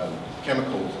a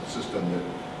chemical system that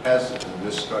has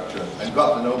this structure and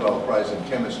got the Nobel Prize in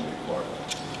chemistry for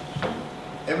it.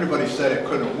 Everybody said it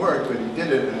couldn't work, but he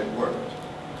did it and it worked.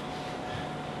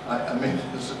 I mean,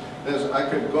 I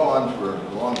could go on for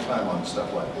a long time on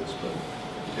stuff like this, but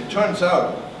it turns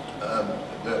out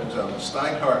that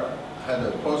Steinhardt had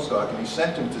a postdoc, and he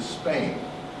sent him to Spain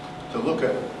to look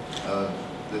at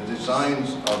the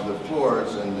designs of the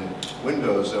floors and the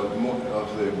windows of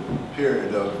the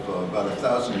period of about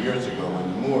 1,000 years ago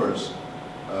when the Moors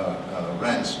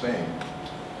ran Spain.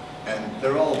 And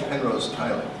they're all Penrose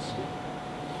tilings.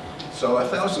 So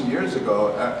 1,000 years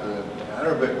ago, the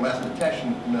Arabic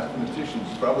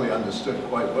mathematicians probably understood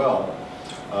quite well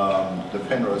the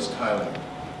Penrose tiling.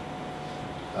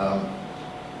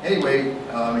 Anyway,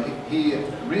 he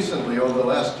recently, over the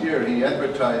last year, he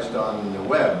advertised on the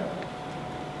web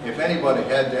if anybody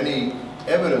had any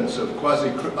evidence of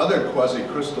other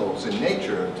quasi-crystals in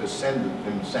nature to send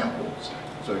him samples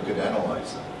so he could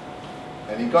analyze them.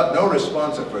 And he got no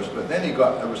response at first, but then he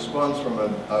got a response from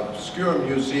an obscure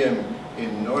museum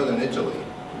in northern Italy.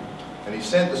 And he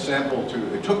sent the sample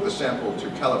he took the sample to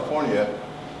California,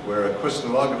 where a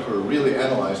crystallographer really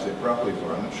analyzed it properly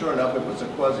for him. And sure enough, it was a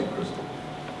quasi-crystal.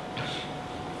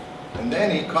 And then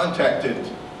he contacted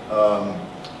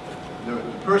the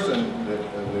person,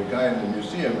 the guy in the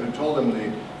museum, who told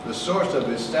him the source of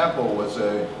his sample was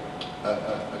a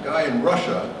guy in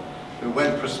Russia who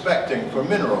went prospecting for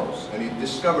minerals, and he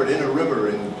discovered in a river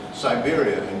in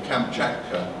Siberia, in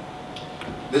Kamchatka,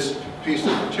 this piece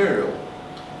of material.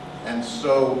 And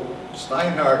so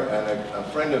Steinhardt and a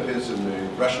friend of his in the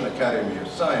Russian Academy of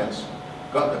Science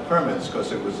got the permits,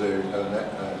 because it was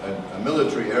a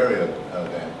military area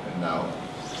then and now.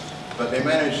 But they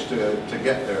managed to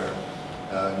get there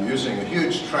using a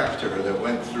huge tractor that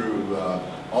went through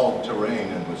all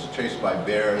terrain and was chased by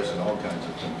bears and all kinds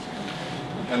of things.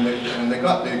 And they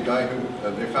got the guy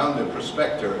who, they found the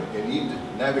prospector, and he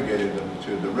navigated them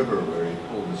to the river where he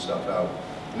pulled the stuff out.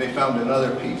 And they found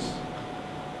another piece.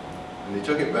 And they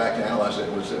took it back and analyzed it.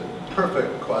 It was a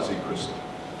perfect quasi-crystal.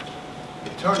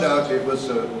 It turned out it was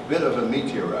a bit of a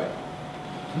meteorite.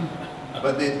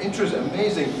 But the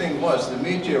amazing thing was the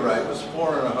meteorite was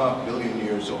 4.5 billion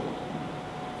years old.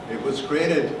 It was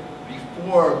created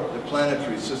before the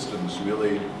planetary systems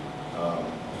really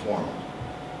formed.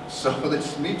 So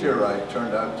this meteorite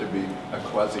turned out to be a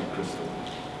quasi-crystal,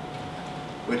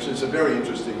 which is a very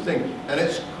interesting thing. And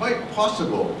it's quite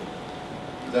possible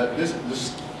that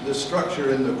this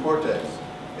structure in the cortex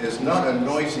is not a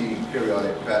noisy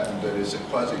periodic pattern, but is a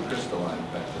quasi-crystalline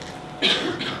pattern,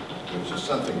 which is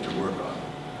something to work on.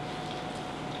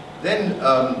 Then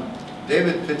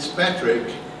David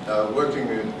Fitzpatrick, working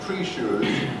with tree shearers,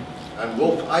 and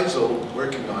Wolf Eisel,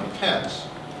 working on cats,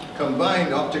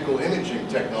 combined optical imaging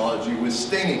technology with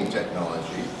staining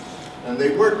technology, and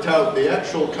they worked out the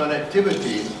actual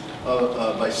connectivity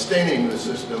by staining the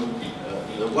system.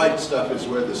 The white stuff is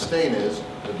where the stain is,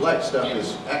 the black stuff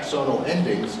is axonal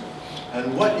endings,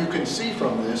 and what you can see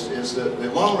from this is that the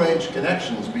long-range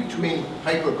connections between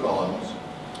hypercolumns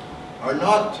are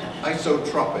not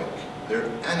isotropic, they're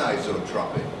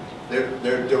anisotropic,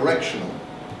 they're directional.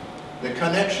 The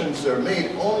connections are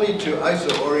made only to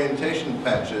iso-orientation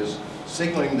patches,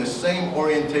 signaling the same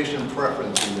orientation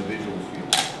preference in the visual field.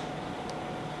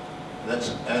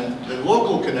 And the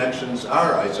local connections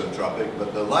are isotropic,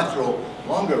 but the lateral,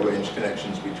 longer-range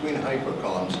connections between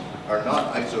hypercolumns are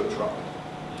not isotropic.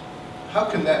 How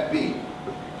can that be?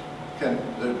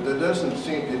 It doesn't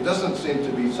seem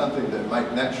to be something that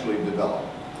might naturally develop.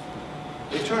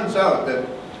 It turns out that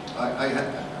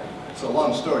it's a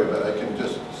long story, but I can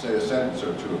just say a sentence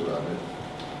or two about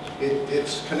it.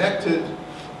 It's connected,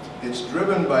 it's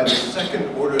driven by the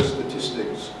second-order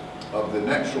statistics of the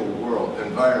natural world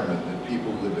environment that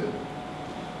people live in.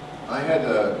 I had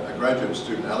a graduate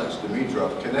student, Alex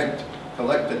Dimitrov,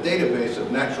 collect a database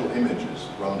of natural images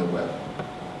from the web.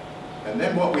 And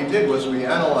then what we did was we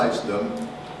analyzed them.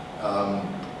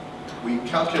 We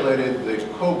calculated the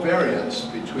covariance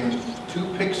between 2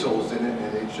 pixels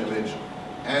in each image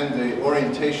and the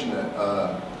orientation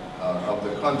of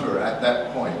the contour at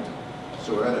that point.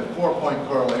 So we're at a 4-point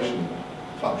correlation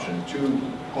function, 2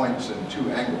 points and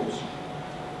 2 angles.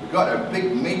 We got a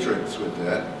big matrix with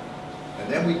that,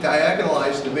 and then we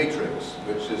diagonalized the matrix,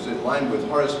 which is in line with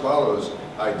Horace Barlow's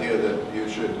idea that you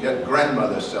should get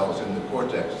grandmother cells in the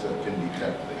cortex that can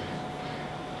detect things.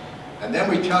 And then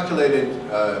we calculated,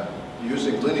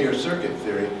 using linear circuit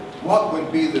theory, what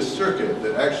would be the circuit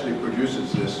that actually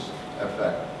produces this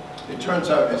effect. It turns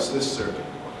out it's this circuit.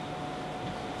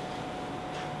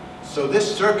 So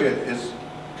this circuit is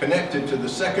connected to the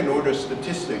second-order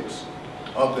statistics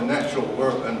of the natural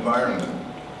world environment.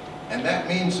 And that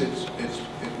means it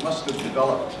must have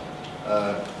developed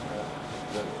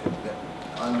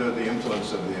under the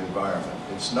influence of the environment.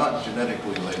 It's not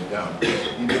genetically laid down.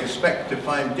 You'd expect to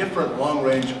find different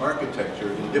long-range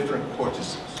architecture in different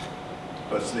cortices,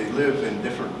 because they live in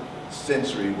different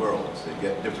sensory worlds. They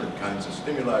get different kinds of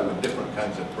stimuli with different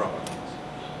kinds of properties.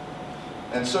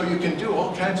 And so you can do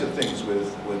all kinds of things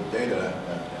with data.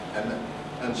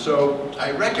 And so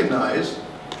I recognize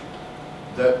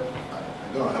that,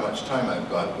 I don't know how much time I've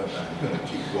got, but I'm going to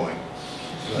keep going.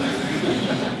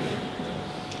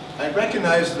 I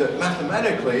recognize that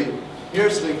mathematically,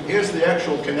 here's the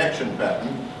actual connection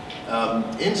pattern.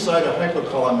 Inside a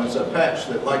hypercolumn is a patch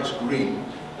that likes green,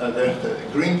 the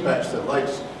green patch that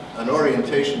likes an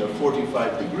orientation of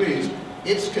 45 degrees.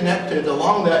 It's connected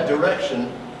along that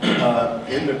direction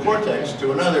in the cortex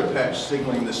to another patch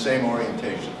signaling the same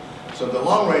orientation. So the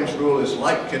long-range rule is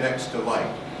like connects to like.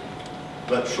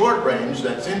 But short range,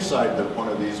 that's inside one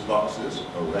of these boxes,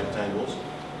 or rectangles,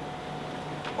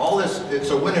 all this, it's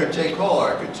a winner-take-all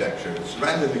architecture. It's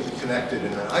randomly connected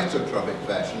in an isotropic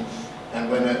fashion, and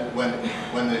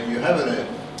when you have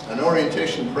an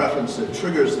orientation preference that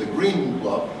triggers the green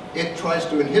blob, it tries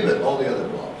to inhibit all the other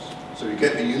blobs. So you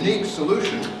get a unique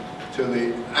solution to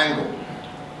the angle.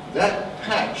 That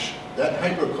patch, that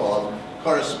hypercolumn,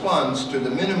 corresponds to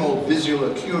the minimal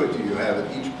visual acuity you have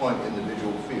at each point in the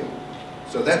visual field.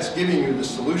 So that's giving you the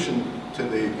solution to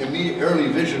the immediate early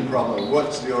vision problem of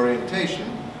what's the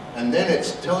orientation, and then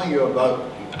it's telling you about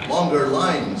longer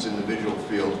lines in the visual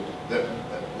field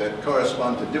that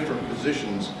correspond to different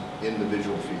positions in the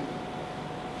visual field.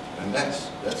 And that's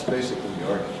basically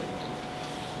the argument.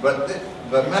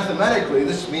 But mathematically,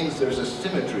 this means there's a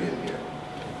symmetry in here.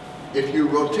 If you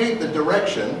rotate the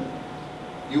direction,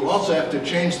 you also have to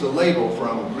change the label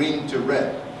from green to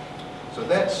red. So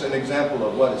that's an example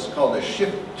of what is called a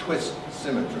shift-twist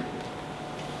symmetry.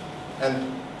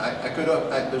 And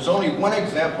there's only one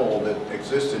example that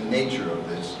exists in nature of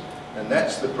this, and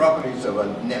that's the properties of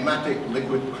a nematic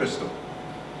liquid crystal.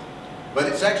 But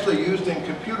it's actually used in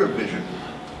computer vision,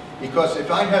 because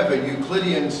if I have a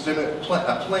Euclidean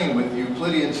a plane with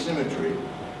Euclidean symmetry,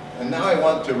 and now I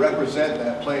want to represent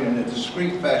that plane in a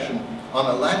discrete fashion on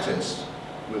a lattice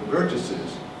with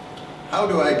vertices, how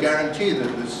do I guarantee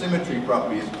that the symmetry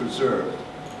property is preserved?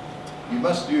 You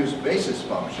must use basis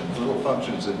functions, little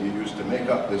functions that you use to make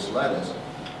up this lattice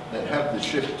that have the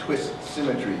shift-twist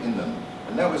symmetry in them.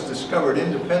 And that was discovered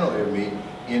independently of me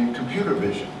in computer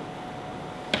vision.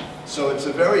 So it's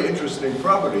a very interesting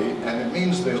property, and it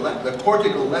means the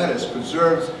cortical lattice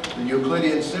preserves the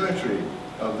Euclidean symmetry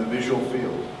of the visual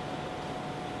field.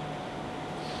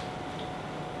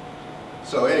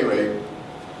 So anyway,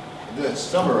 that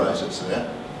summarizes that.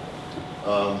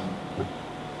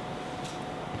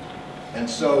 And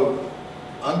so,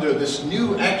 under this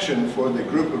new action for the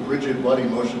group of rigid body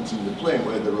motions in the plane,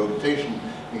 where the rotation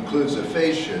includes a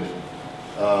phase shift,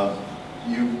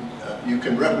 you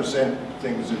can represent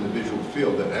things in the visual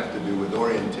field that have to do with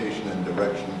orientation and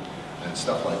direction and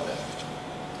stuff like that.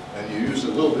 And you use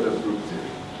a little bit of group theory.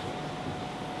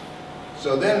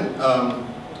 So then,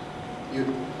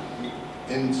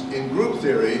 in group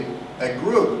theory, a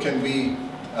group can be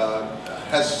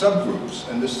has subgroups,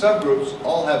 and the subgroups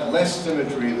all have less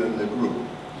symmetry than the group.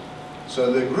 So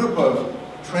the group of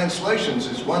translations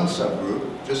is one subgroup,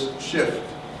 just shift.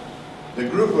 The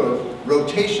group of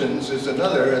rotations is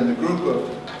another, and the group of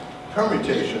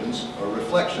permutations or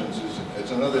reflections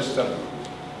is another subgroup.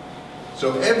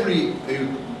 So every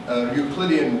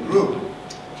Euclidean group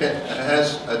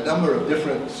has a number of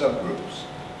different subgroups.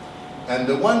 And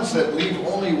the ones that leave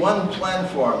only one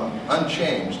planform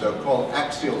unchanged are called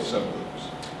axial subgroups.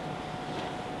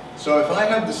 So if I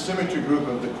have the symmetry group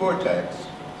of the cortex,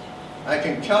 I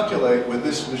can calculate with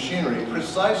this machinery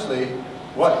precisely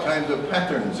what kinds of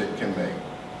patterns it can make.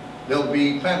 There'll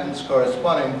be patterns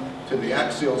corresponding to the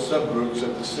axial subgroups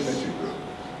of the symmetry group.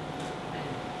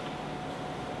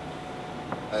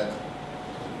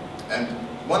 And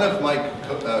one of my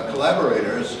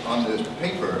collaborators on this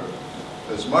paper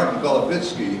is Martin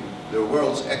Golubitsky, the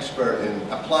world's expert in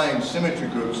applying symmetry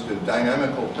groups to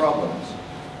dynamical problems.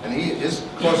 And his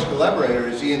close collaborator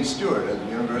is Ian Stewart at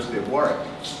the University of Warwick,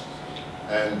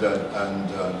 and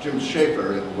Jim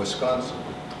Schaefer in Wisconsin.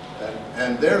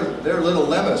 And their little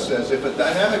lemma says, if a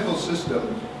dynamical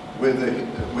system with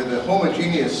a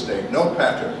homogeneous state, no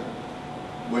pattern,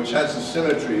 which has a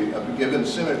symmetry, a given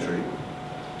symmetry,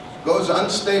 goes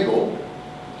unstable,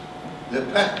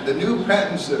 the new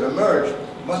patterns that emerge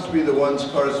must be the ones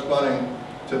corresponding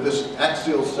to this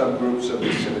axial subgroups of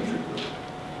the symmetry group,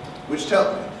 which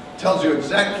tells you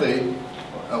exactly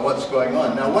what's going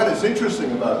on. Now, what is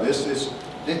interesting about this is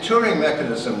the Turing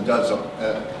mechanism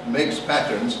makes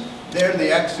patterns, they're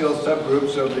the axial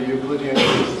subgroups of the Euclidean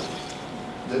group.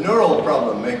 The neural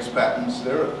problem makes patterns,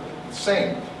 they're the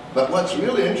same. But what's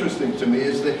really interesting to me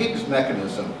is the Higgs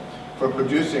mechanism for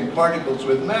producing particles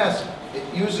with mass. It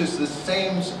uses the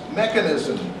same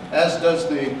mechanism as does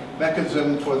the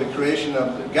mechanism for the creation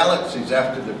of the galaxies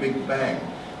after the Big Bang.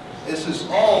 This is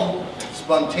all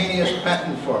spontaneous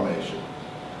pattern formation.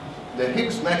 The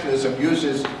Higgs mechanism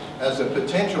uses as a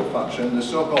potential function the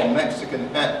so-called Mexican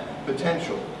hat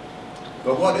potential.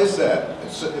 But what is that?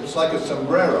 It's like a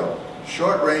sombrero.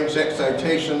 Short-range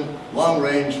excitation,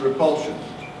 long-range repulsion.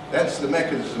 That's the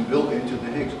mechanism built into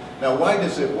the Higgs. Now, why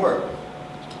does it work?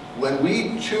 When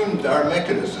we tuned our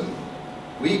mechanism,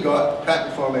 we got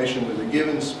pattern formation with a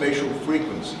given spatial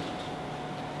frequency,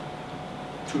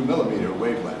 2 millimeter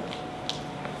wavelength.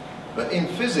 But in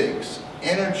physics,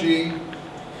 energy,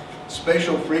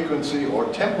 spatial frequency, or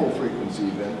temporal frequency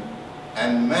even,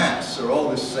 and mass are all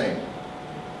the same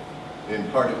in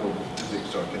particle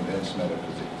physics or condensed matter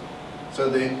physics. So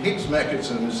the Higgs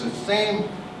mechanism is the same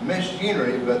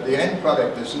machinery, but the end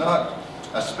product is not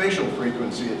a spatial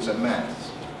frequency, it's a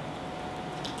mass.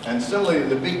 And similarly,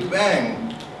 the Big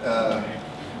Bang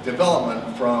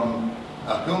development from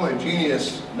a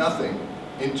homogeneous nothing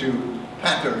into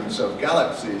patterns of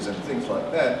galaxies and things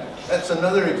like that, that's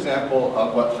another example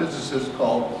of what physicists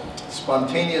call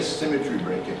spontaneous symmetry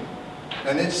breaking.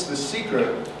 And it's the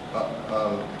secret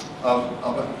of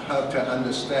how to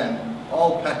understand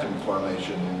all pattern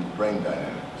formation in brain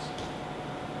dynamics.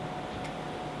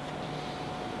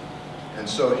 And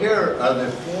so here are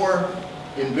the 4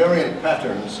 invariant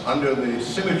patterns under the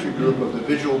symmetry group of the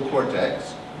visual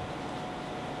cortex.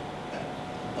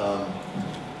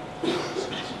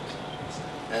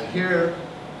 And here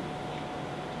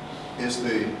is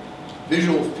the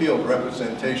visual field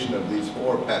representation of these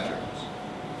 4 patterns.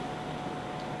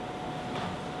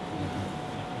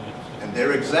 And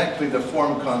they're exactly the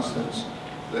form constants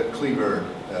that Cleaver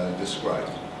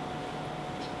described.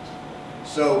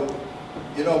 So,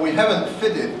 you know, we haven't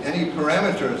fitted any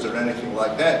parameters or anything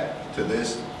like that to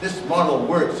this. This model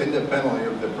works independently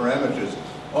of the parameters.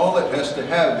 All it has to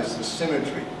have is the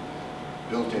symmetry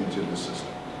built into the system.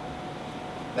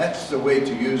 That's the way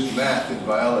to use math in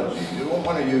biology. You don't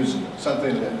want to use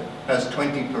something that has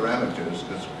 20 parameters,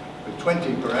 because with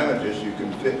 20 parameters you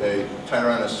can fit a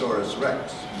Tyrannosaurus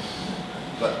Rex.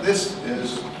 But this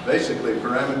is basically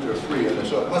parameter free, and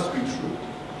so it must be true.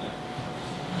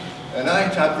 And I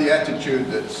have the attitude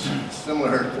that's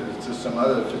similar to some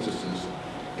other physicists.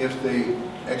 If the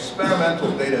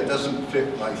experimental data doesn't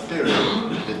fit my theory,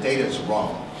 the data's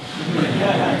wrong.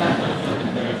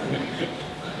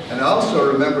 And I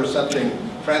also remember something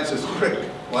Francis Crick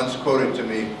once quoted to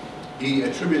me. He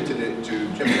attributed it to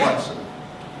Jim Watson.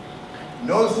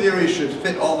 No theory should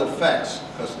fit all the facts,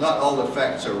 because not all the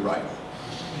facts are right.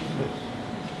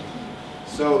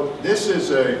 So this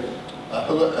is a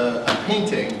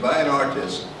painting by an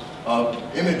artist of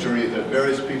imagery that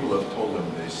various people have told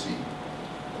them they see.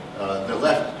 The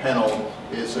left panel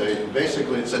is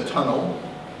basically it's a tunnel,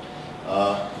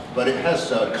 but it has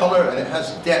color and it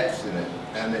has depth in it,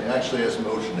 and it actually has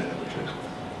motion in it.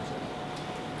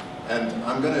 And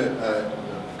I'm going to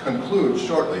conclude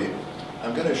shortly.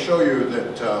 I'm going to show you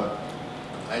that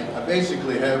I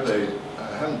basically have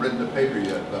I haven't written the paper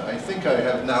yet, but I think I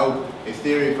have now a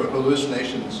theory for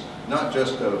hallucinations, not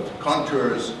just of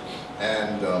contours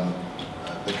and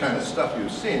the kind of stuff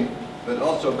you've seen, but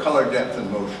also color, depth, and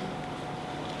motion,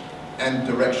 and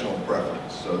directional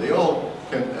preference. So they all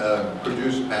can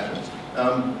produce patterns.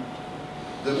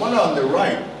 The one on the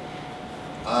right,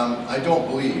 I don't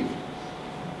believe.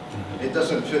 It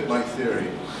doesn't fit my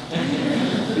theory.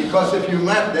 Because if you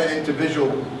map that into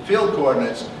visual field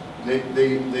coordinates,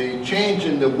 the change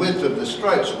in the width of the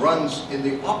stripes runs in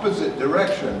the opposite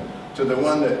direction to the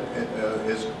one that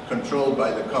is controlled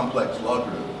by the complex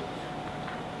logarithm.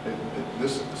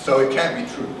 So it can't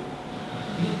be true.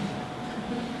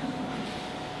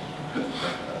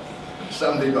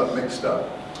 Somebody got mixed up.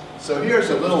 So here's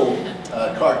a little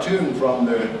cartoon from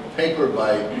the paper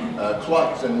by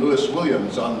Klotz and Lewis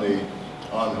Williams on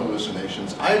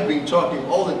hallucinations. I've been talking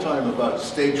all the time about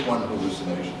stage 1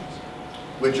 hallucinations,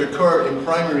 which occur in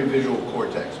primary visual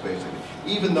cortex, basically.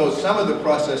 Even though some of the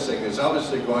processing is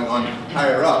obviously going on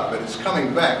higher up, but it's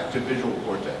coming back to visual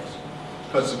cortex.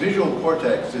 Because the visual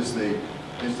cortex is the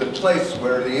place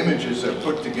where the images are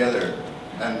put together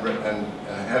and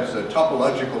has a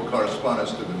topological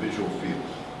correspondence to the visual field.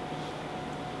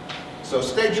 So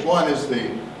stage 1 is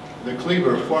the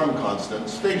Cleaver form constant.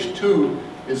 Stage 2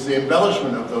 is the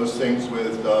embellishment of those things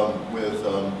with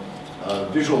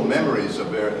visual memories that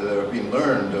have been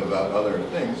learned about other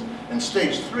things. And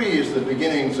stage 3 is the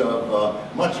beginnings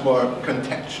of much more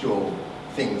contextual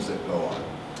things that go on.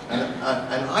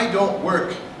 And I don't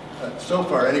work, so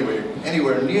far anyway,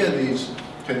 anywhere near these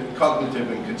cognitive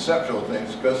and conceptual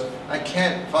things because I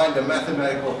can't find a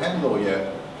mathematical handle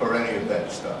yet for any of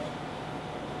that stuff.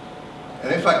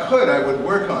 And if I could, I would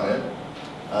work on it,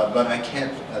 but I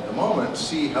can't at the moment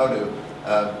see how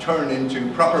to turn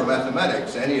into proper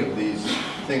mathematics any of these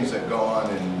things that go on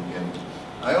in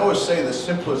I always say the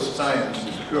simplest science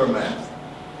is pure math.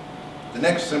 The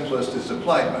next simplest is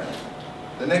applied math.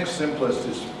 The next simplest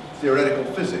is theoretical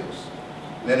physics,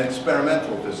 then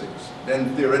experimental physics,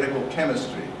 then theoretical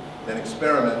chemistry, then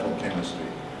experimental chemistry,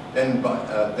 then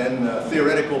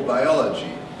theoretical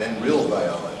biology, then real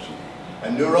biology.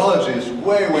 And neurology is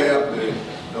way, way up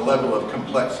the level of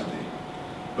complexity.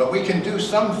 But we can do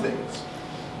some things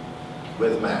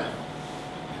with math.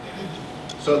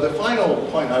 So the final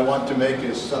point I want to make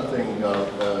is something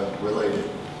related.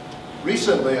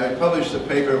 Recently, I published a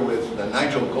paper with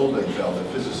Nigel Goldenfeld, a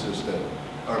physicist at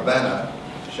Urbana,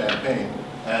 Champaign,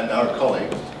 and our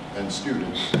colleagues and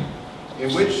students,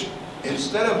 in which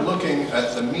instead of looking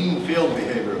at the mean field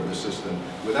behavior of the system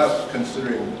without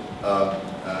considering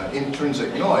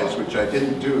intrinsic noise, which I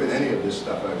didn't do in any of this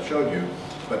stuff I've showed you,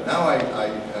 but now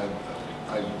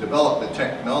I developed the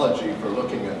technology for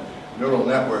looking at neural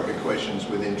network equations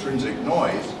with intrinsic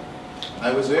noise,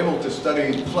 I was able to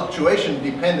study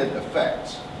fluctuation-dependent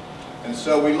effects. And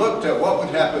so we looked at what would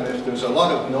happen if there's a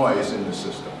lot of noise in the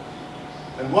system.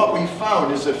 And what we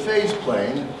found is a phase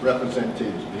plane,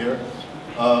 represented here.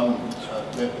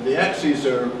 The axes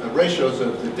are ratios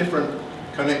of the different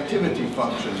connectivity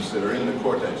functions that are in the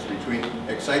cortex between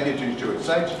excitatory to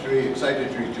excitatory,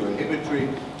 excitatory to inhibitory,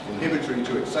 inhibitory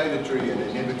to excitatory, and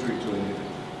inhibitory to inhibitory.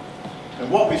 And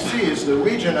what we see is the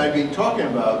region I've been talking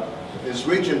about is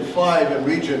region 5 and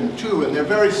region 2, and they're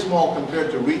very small compared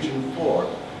to region 4,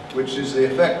 which is the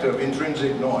effect of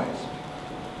intrinsic noise.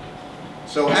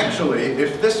 So actually,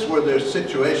 if this were the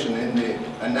situation in the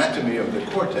anatomy of the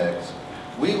cortex,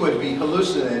 we would be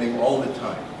hallucinating all the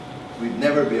time. We'd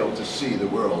never be able to see the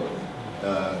world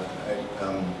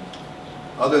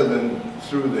other than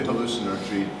through the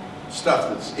hallucinatory stuff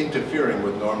that's interfering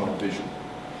with normal vision.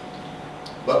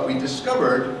 But we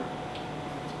discovered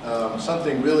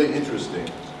something really interesting.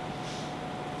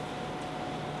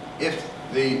 If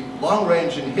the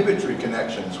long-range inhibitory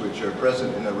connections, which are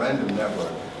present in a random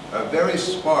network, are very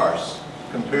sparse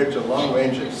compared to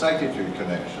long-range excitatory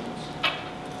connections,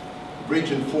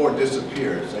 region 4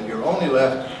 disappears, and you're only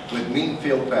left with mean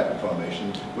field pattern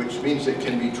formation, which means it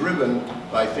can be driven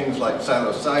by things like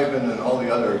psilocybin and all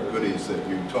the other goodies that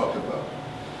you talk about.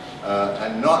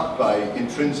 And not by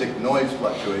intrinsic noise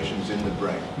fluctuations in the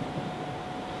brain.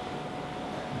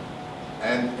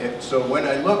 And so when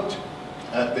I looked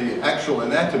at the actual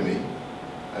anatomy,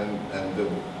 and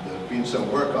there's been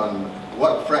some work on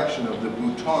what fraction of the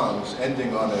boutons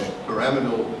ending on a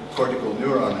pyramidal cortical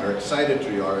neuron are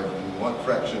excitatory and what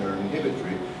fraction are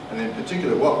inhibitory, and in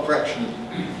particular what fraction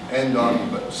end on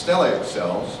stellate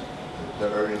cells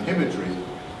that are inhibitory,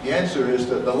 the answer is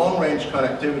that the long-range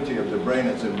connectivity of the brain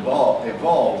has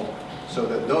evolved so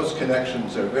that those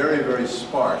connections are very, very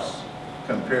sparse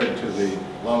compared to the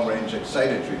long-range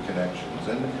excitatory connections.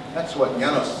 And that's what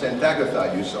Janos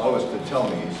Santagathai used always to tell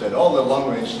me. He said all the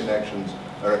long-range connections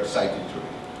are excitatory.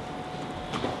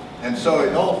 And so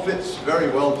it all fits very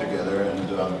well together,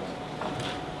 and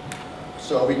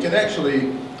so we can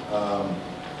actually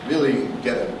really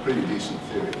get a pretty decent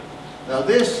theory. Now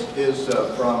this is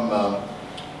from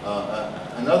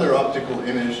another optical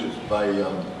image is by the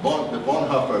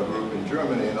Bonhoeffer group in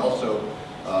Germany, and also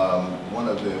one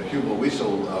of the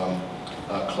Hubel-Wiesel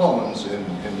clones in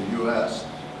the US.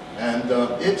 And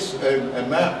it's a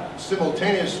map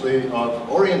simultaneously of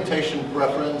orientation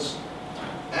preference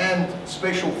and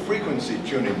spatial frequency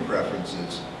tuning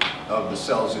preferences of the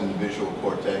cells in the visual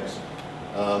cortex,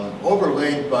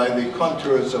 overlaid by the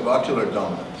contours of ocular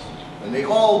dominance. And they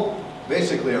all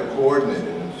basically are coordinated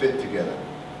and fit together.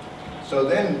 So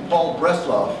then Paul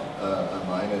Breslov,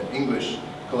 an English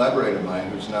collaborator of mine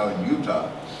who's now in Utah,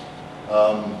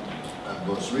 and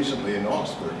most recently in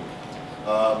Oxford,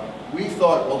 we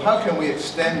thought, well, how can we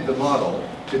extend the model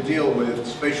to deal with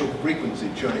spatial frequency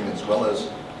tuning as well as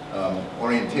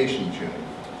orientation tuning?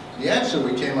 The answer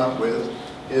we came up with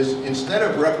is, instead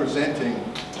of representing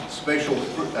spatial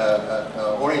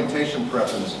orientation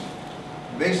preference,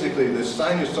 basically the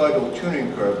sinusoidal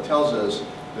tuning curve tells us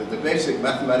that the basic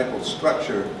mathematical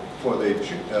structure for the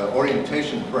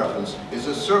orientation preference is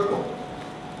a circle,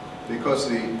 because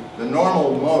the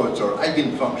normal modes or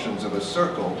eigenfunctions of a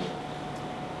circle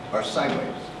are sine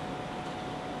waves.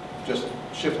 just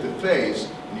shift the phase,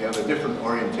 and you have a different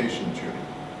orientation tuning.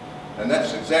 And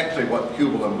that's exactly what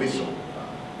Hubel and Wiesel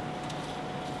found.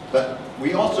 But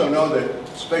we also know that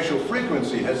spatial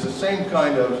frequency has the same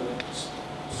kind of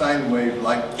sine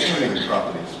wave-like tuning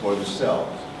properties for the cells.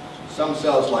 Some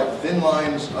cells like thin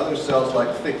lines, other cells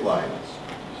like thick lines.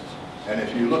 And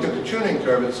if you look at the tuning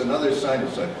curve, it's another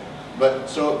sinusoid. But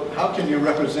so how can you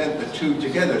represent the two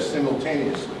together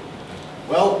simultaneously?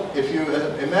 Well, if you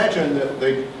imagine that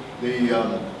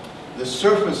the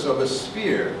surface of a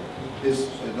sphere is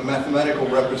the mathematical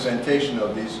representation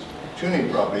of these tuning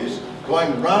properties,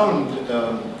 going round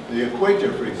the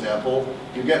equator, for example,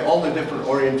 you get all the different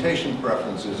orientation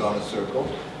preferences on a circle.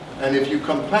 And if you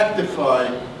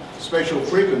compactify spatial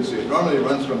frequency, it normally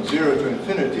runs from 0 to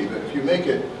infinity, but if you make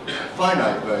it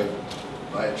finite by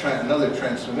another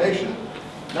transformation,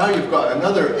 now you've got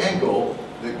another angle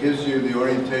that gives you the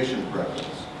orientation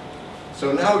preference.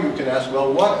 So now you can ask,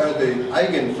 well, what are the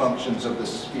eigenfunctions of the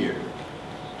sphere?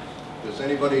 Does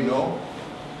anybody know?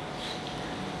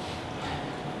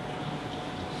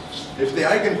 If the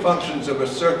eigenfunctions of a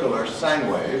circle are sine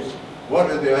waves,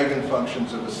 what are the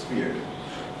eigenfunctions of a sphere?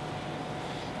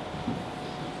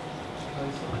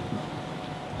 Cosine?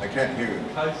 I can't hear you.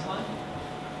 Cosine?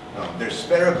 No, they're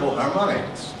spherical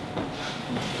harmonics,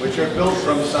 which are built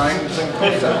from sines and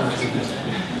cosines.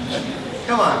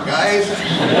 Come on, guys.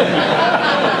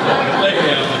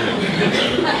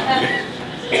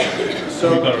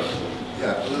 So,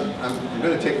 yeah, I'm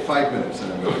going to take 5 minutes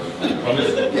and I'm going to...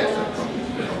 Promise? Yes, I promise.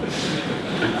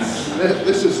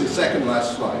 This is the second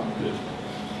last slide.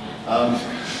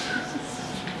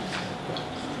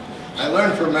 I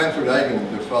learned from Manfred Eigen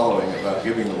the following about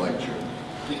giving a lecture.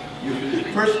 You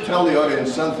first tell the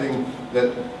audience something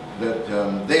that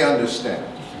they understand.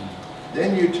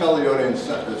 Then you tell the audience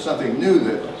something new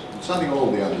something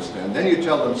old they understand. Then you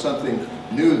tell them something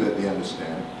new that they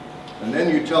understand. And then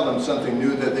you tell them something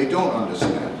new that they don't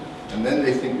understand. And then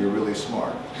they think you're really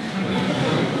smart.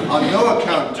 On no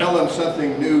account, tell them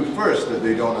something new first that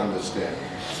they don't understand.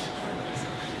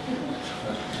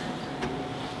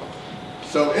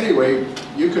 So anyway,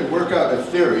 you can work out a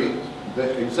theory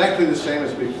that exactly the same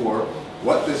as before,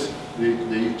 what the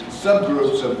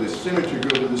subgroups of the symmetry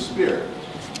group of the sphere.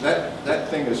 That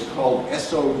thing is called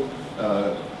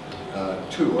SO2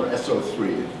 or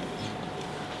SO3.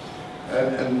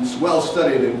 And it's well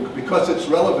studied because it's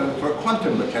relevant for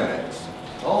quantum mechanics.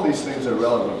 All these things are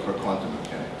relevant for quantum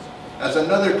mechanics. As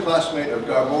another classmate of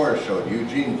Gabor showed,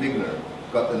 Eugene Wigner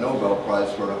got the Nobel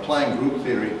Prize for applying group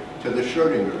theory to the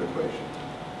Schrödinger equation.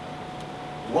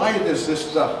 Why does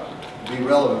this stuff be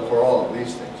relevant for all of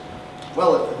these things?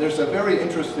 Well, there's a very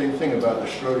interesting thing about the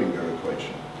Schrödinger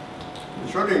equation.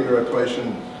 The Schrödinger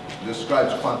equation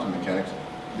describes quantum mechanics.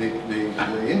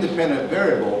 The independent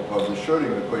variable of the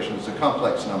Schrödinger equation is a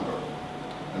complex number.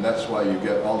 And that's why you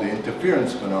get all the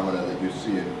interference phenomena that you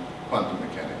see in quantum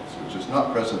mechanics, which is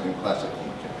not present in classical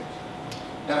mechanics.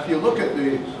 Now, if you look at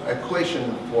the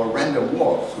equation for random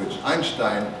walks, which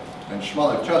Einstein and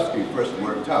Smoluchowski first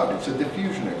worked out, it's a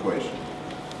diffusion equation.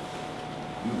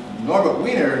 Norbert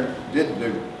Wiener did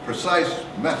the precise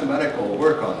mathematical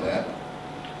work on that,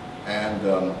 and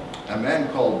a man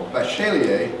called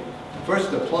Bachelier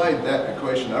first applied that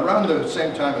equation around the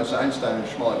same time as Einstein and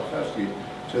Smoluchowski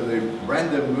to the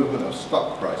random movement of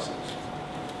stock prices.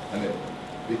 And it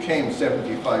became,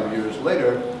 75 years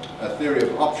later, a theory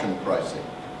of option pricing.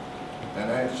 And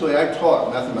actually, I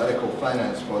taught mathematical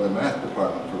finance for the math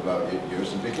department for about 8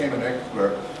 years and became an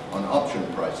expert on option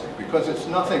pricing because it's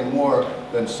nothing more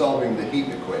than solving the heat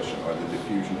equation or the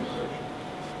diffusion equation.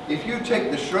 If you take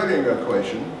the Schrödinger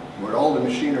equation, where all the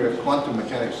machinery of quantum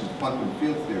mechanics and quantum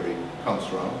field theory comes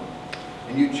from,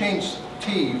 and you change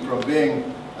t from being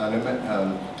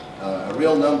a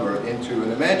real number into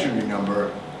an imaginary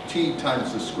number, t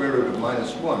times the square root of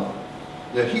 -1,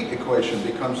 the heat equation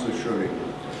becomes the Schrödinger equation.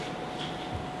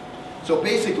 So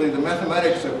basically, the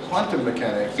mathematics of quantum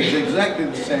mechanics is exactly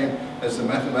the same as the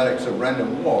mathematics of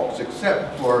random walks,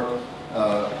 except for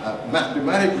a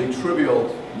mathematically trivial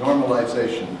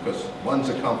normalization, because one's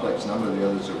a complex number, the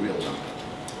other's a real number.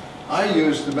 I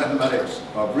used the mathematics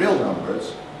of real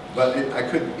numbers, but I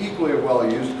could equally well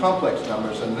use complex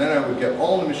numbers, and then I would get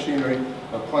all the machinery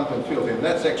of quantum field theory. And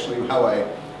that's actually how I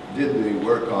did the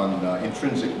work on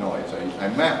intrinsic noise. I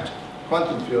mapped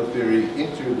quantum field theory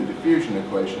into the diffusion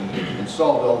equation and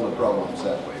solved all the problems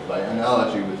that way, by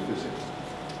analogy with physics.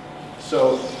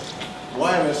 So,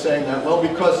 why am I saying that? Well,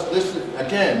 because this,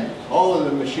 again, all of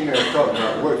the machinery I'm talking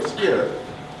about works here,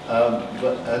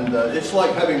 it's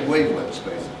like having wavelengths,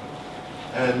 basically.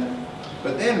 And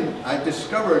But then I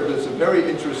discovered there's a very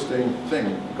interesting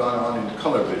thing gone on in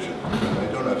color vision. And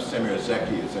I don't know if Semir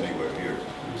Zeki is anywhere here.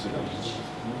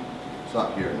 It's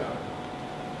not here now.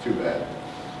 Too bad.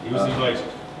 He was invited.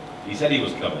 He said he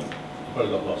was coming. He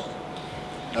probably got lost.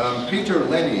 Peter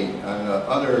Lenny and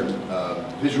other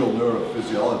visual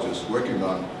neurophysiologists working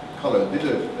on color did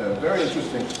a very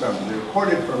interesting experiment. They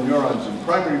recorded from neurons in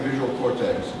primary visual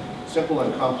cortex, simple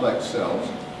and complex cells,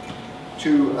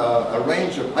 to a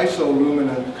range of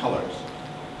isoluminant colors.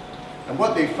 And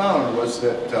what they found was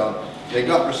that they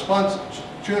got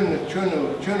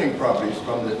tuning properties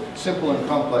from the simple and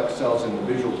complex cells in the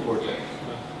visual cortex.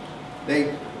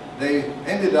 They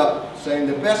ended up saying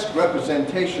the best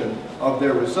representation of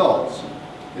their results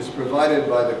is provided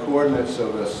by the coordinates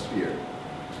of a sphere.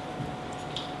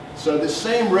 So the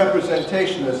same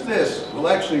representation as this will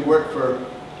actually work for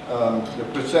the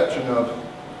perception of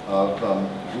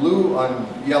blue on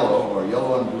yellow, or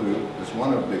yellow on blue, as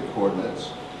one of the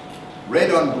coordinates.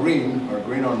 Red on green, or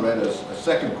green on red, as a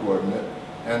second coordinate.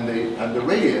 And the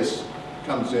radius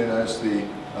comes in as the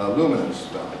luminance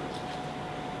value.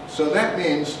 So that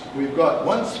means we've got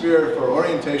one sphere for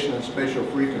orientation and spatial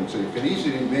frequency. You can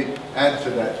easily add to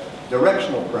that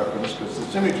directional preference, because the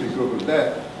symmetry group of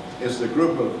that is the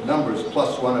group of numbers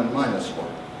 +1 and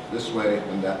 -1, this way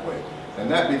and that way.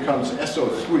 And that becomes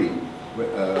SO3,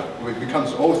 it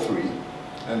becomes O3,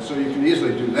 and so you can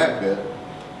easily do that bit.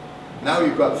 Now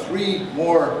you've got 3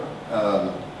 more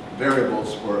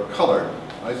variables for color,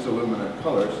 isoluminant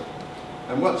colors,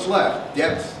 and what's left?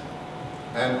 Depth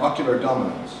and ocular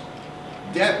dominance.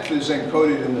 Depth is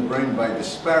encoded in the brain by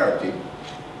disparity,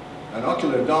 and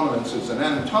ocular dominance is an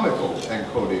anatomical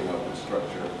encoding of the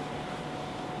structure.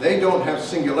 They don't have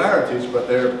singularities, but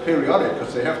they're periodic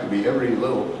because they have to be. Every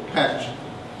little patch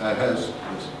has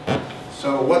this.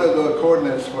 So what are the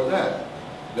coordinates for that?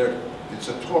 It's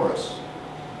a torus.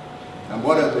 And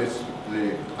what are the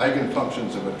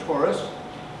eigenfunctions of a torus?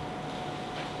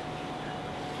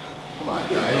 Come on,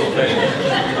 guys.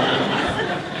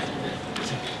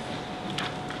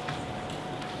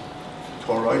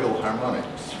 Toroidal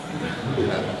harmonics.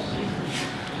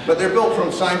 But they're built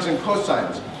from sines and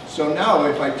cosines. So now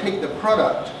if I take the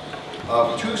product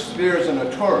of 2 spheres and a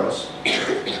torus,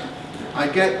 I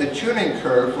get the tuning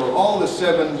curve for all the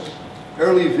 7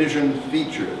 early vision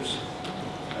features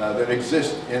that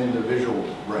exist in the visual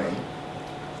brain.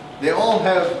 They're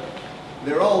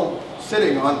all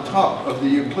sitting on top of the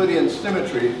Euclidean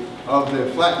symmetry of the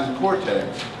flattened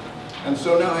cortex. And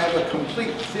so now I have a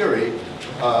complete theory,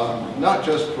 not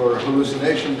just for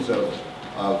hallucinations of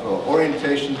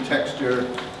orientation, texture,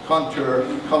 contour,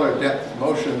 color, depth,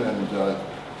 motion,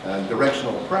 and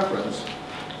directional preference,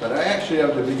 but I actually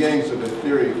have the beginnings of a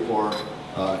theory for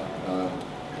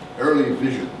early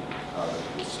vision out of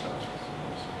this stuff.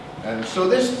 And so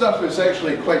this stuff is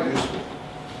actually quite useful.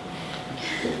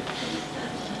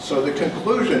 So the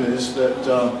conclusion is that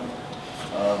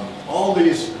all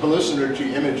these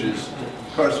hallucinatory images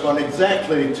correspond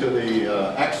exactly to the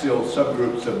axial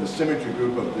subgroups of the symmetry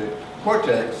group of the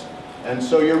cortex. And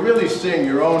so you're really seeing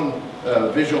your own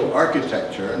visual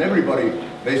architecture, and everybody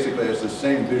basically has the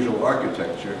same visual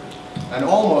architecture, and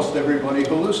almost everybody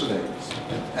hallucinates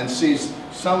and sees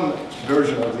some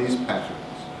version of these patterns.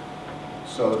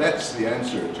 So that's the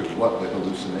answer to what the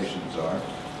hallucinations are.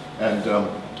 And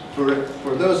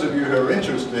for those of you who are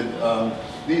interested,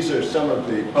 these are some of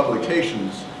the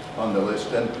publications on the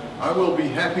list, and I will be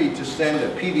happy to send a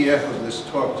PDF of this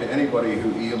talk to anybody who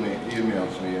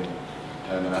emails me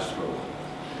and asks for one.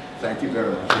 Thank you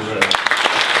very much.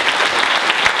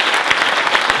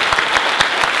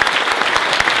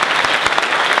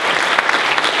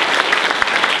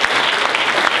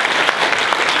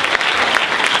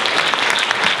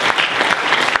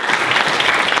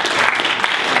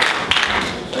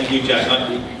 Thank you, Jack.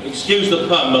 Excuse the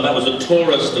pun, but that was a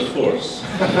torus de force.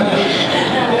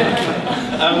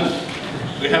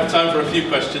 We have time for a few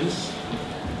questions.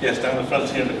 Yes, down the front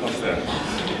here and across there.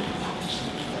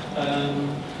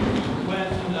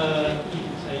 When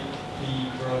people take the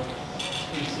drugs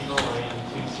 2CI and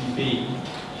 2CB,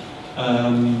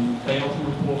 they often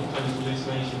report kind of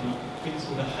hallucination, I think it's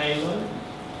called a halo,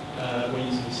 where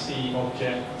you sort of see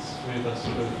objects with a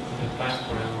sort of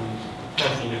background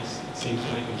fuzziness. It seems to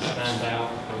make them stand out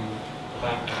from the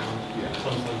background,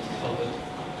 sometimes coloured.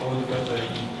 I wonder whether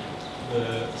the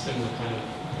similar kind of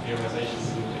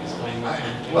theorizations would explain that.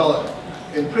 Well,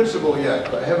 in principle, yeah,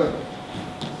 but I haven't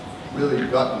really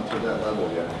gotten to that level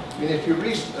yet. I mean, if you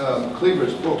read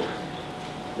Cleaver's book,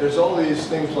 there's all these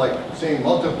things like seeing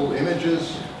multiple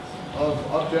images of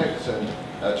objects and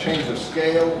change of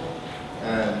scale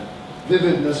and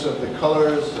vividness of the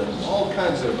colors and all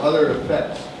kinds of other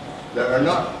effects that are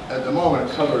not at the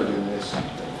moment covered in this thing.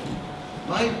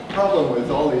 My problem with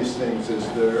all these things is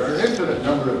there are an infinite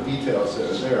number of details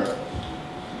that are there.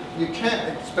 You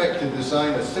can't expect to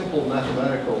design a simple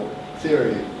mathematical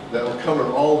theory that will cover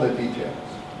all the details.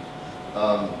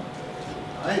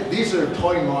 These are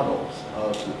toy models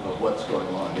of what's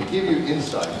going on. They give you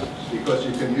insight because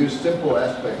you can use simple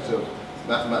aspects of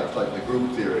mathematics like the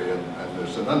group theory, and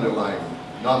there's an underlying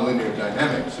nonlinear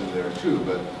dynamics in there too,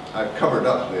 but I've covered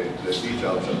up the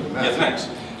details of the math. Yeah, thanks.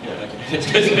 Yeah, okay.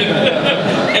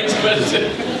 Next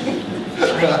question.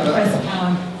 Professor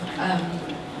Cowan,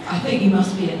 I think you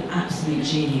must be an absolute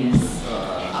genius.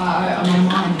 My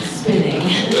mind is spinning.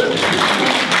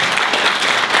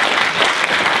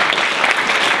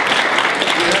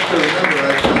 You have to remember,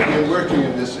 I've been working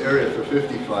in this area for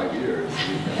 55 years.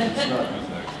 It's not...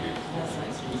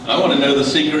 I want to know the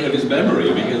secret of his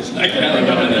memory, because I can't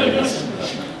remember this.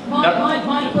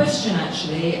 My question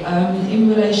actually, in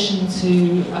relation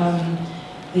to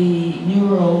the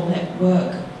neural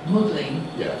network modelling,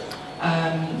 Yes.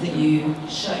 that you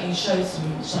showed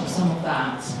some of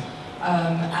that,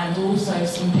 and also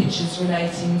some pictures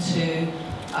relating to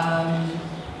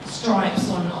stripes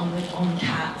on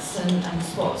cats and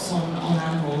spots on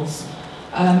animals,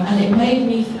 and it made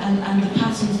me and the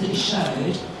patterns that you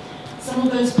showed. Some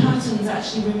of those patterns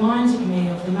actually reminded me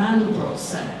of the Mandelbrot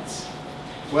set,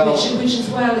 Well, which as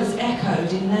well is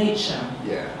echoed in nature.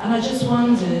 yeah. And I just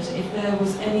wondered if there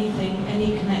was any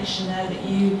connection there that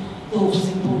you thought was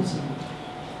important.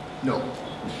 No.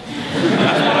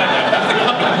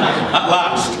 At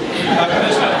last.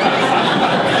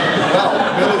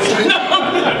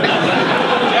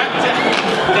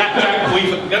 Jack, we're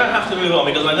going to have to move on,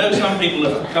 because I know some people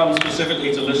have come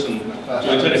specifically to listen to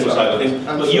the clinical side of things.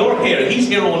 But you're here, he's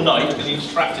here all night because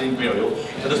he's trapped in Imperial,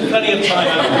 so there's plenty of time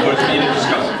afterwards for you to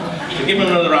discuss. So give him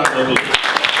another round of applause.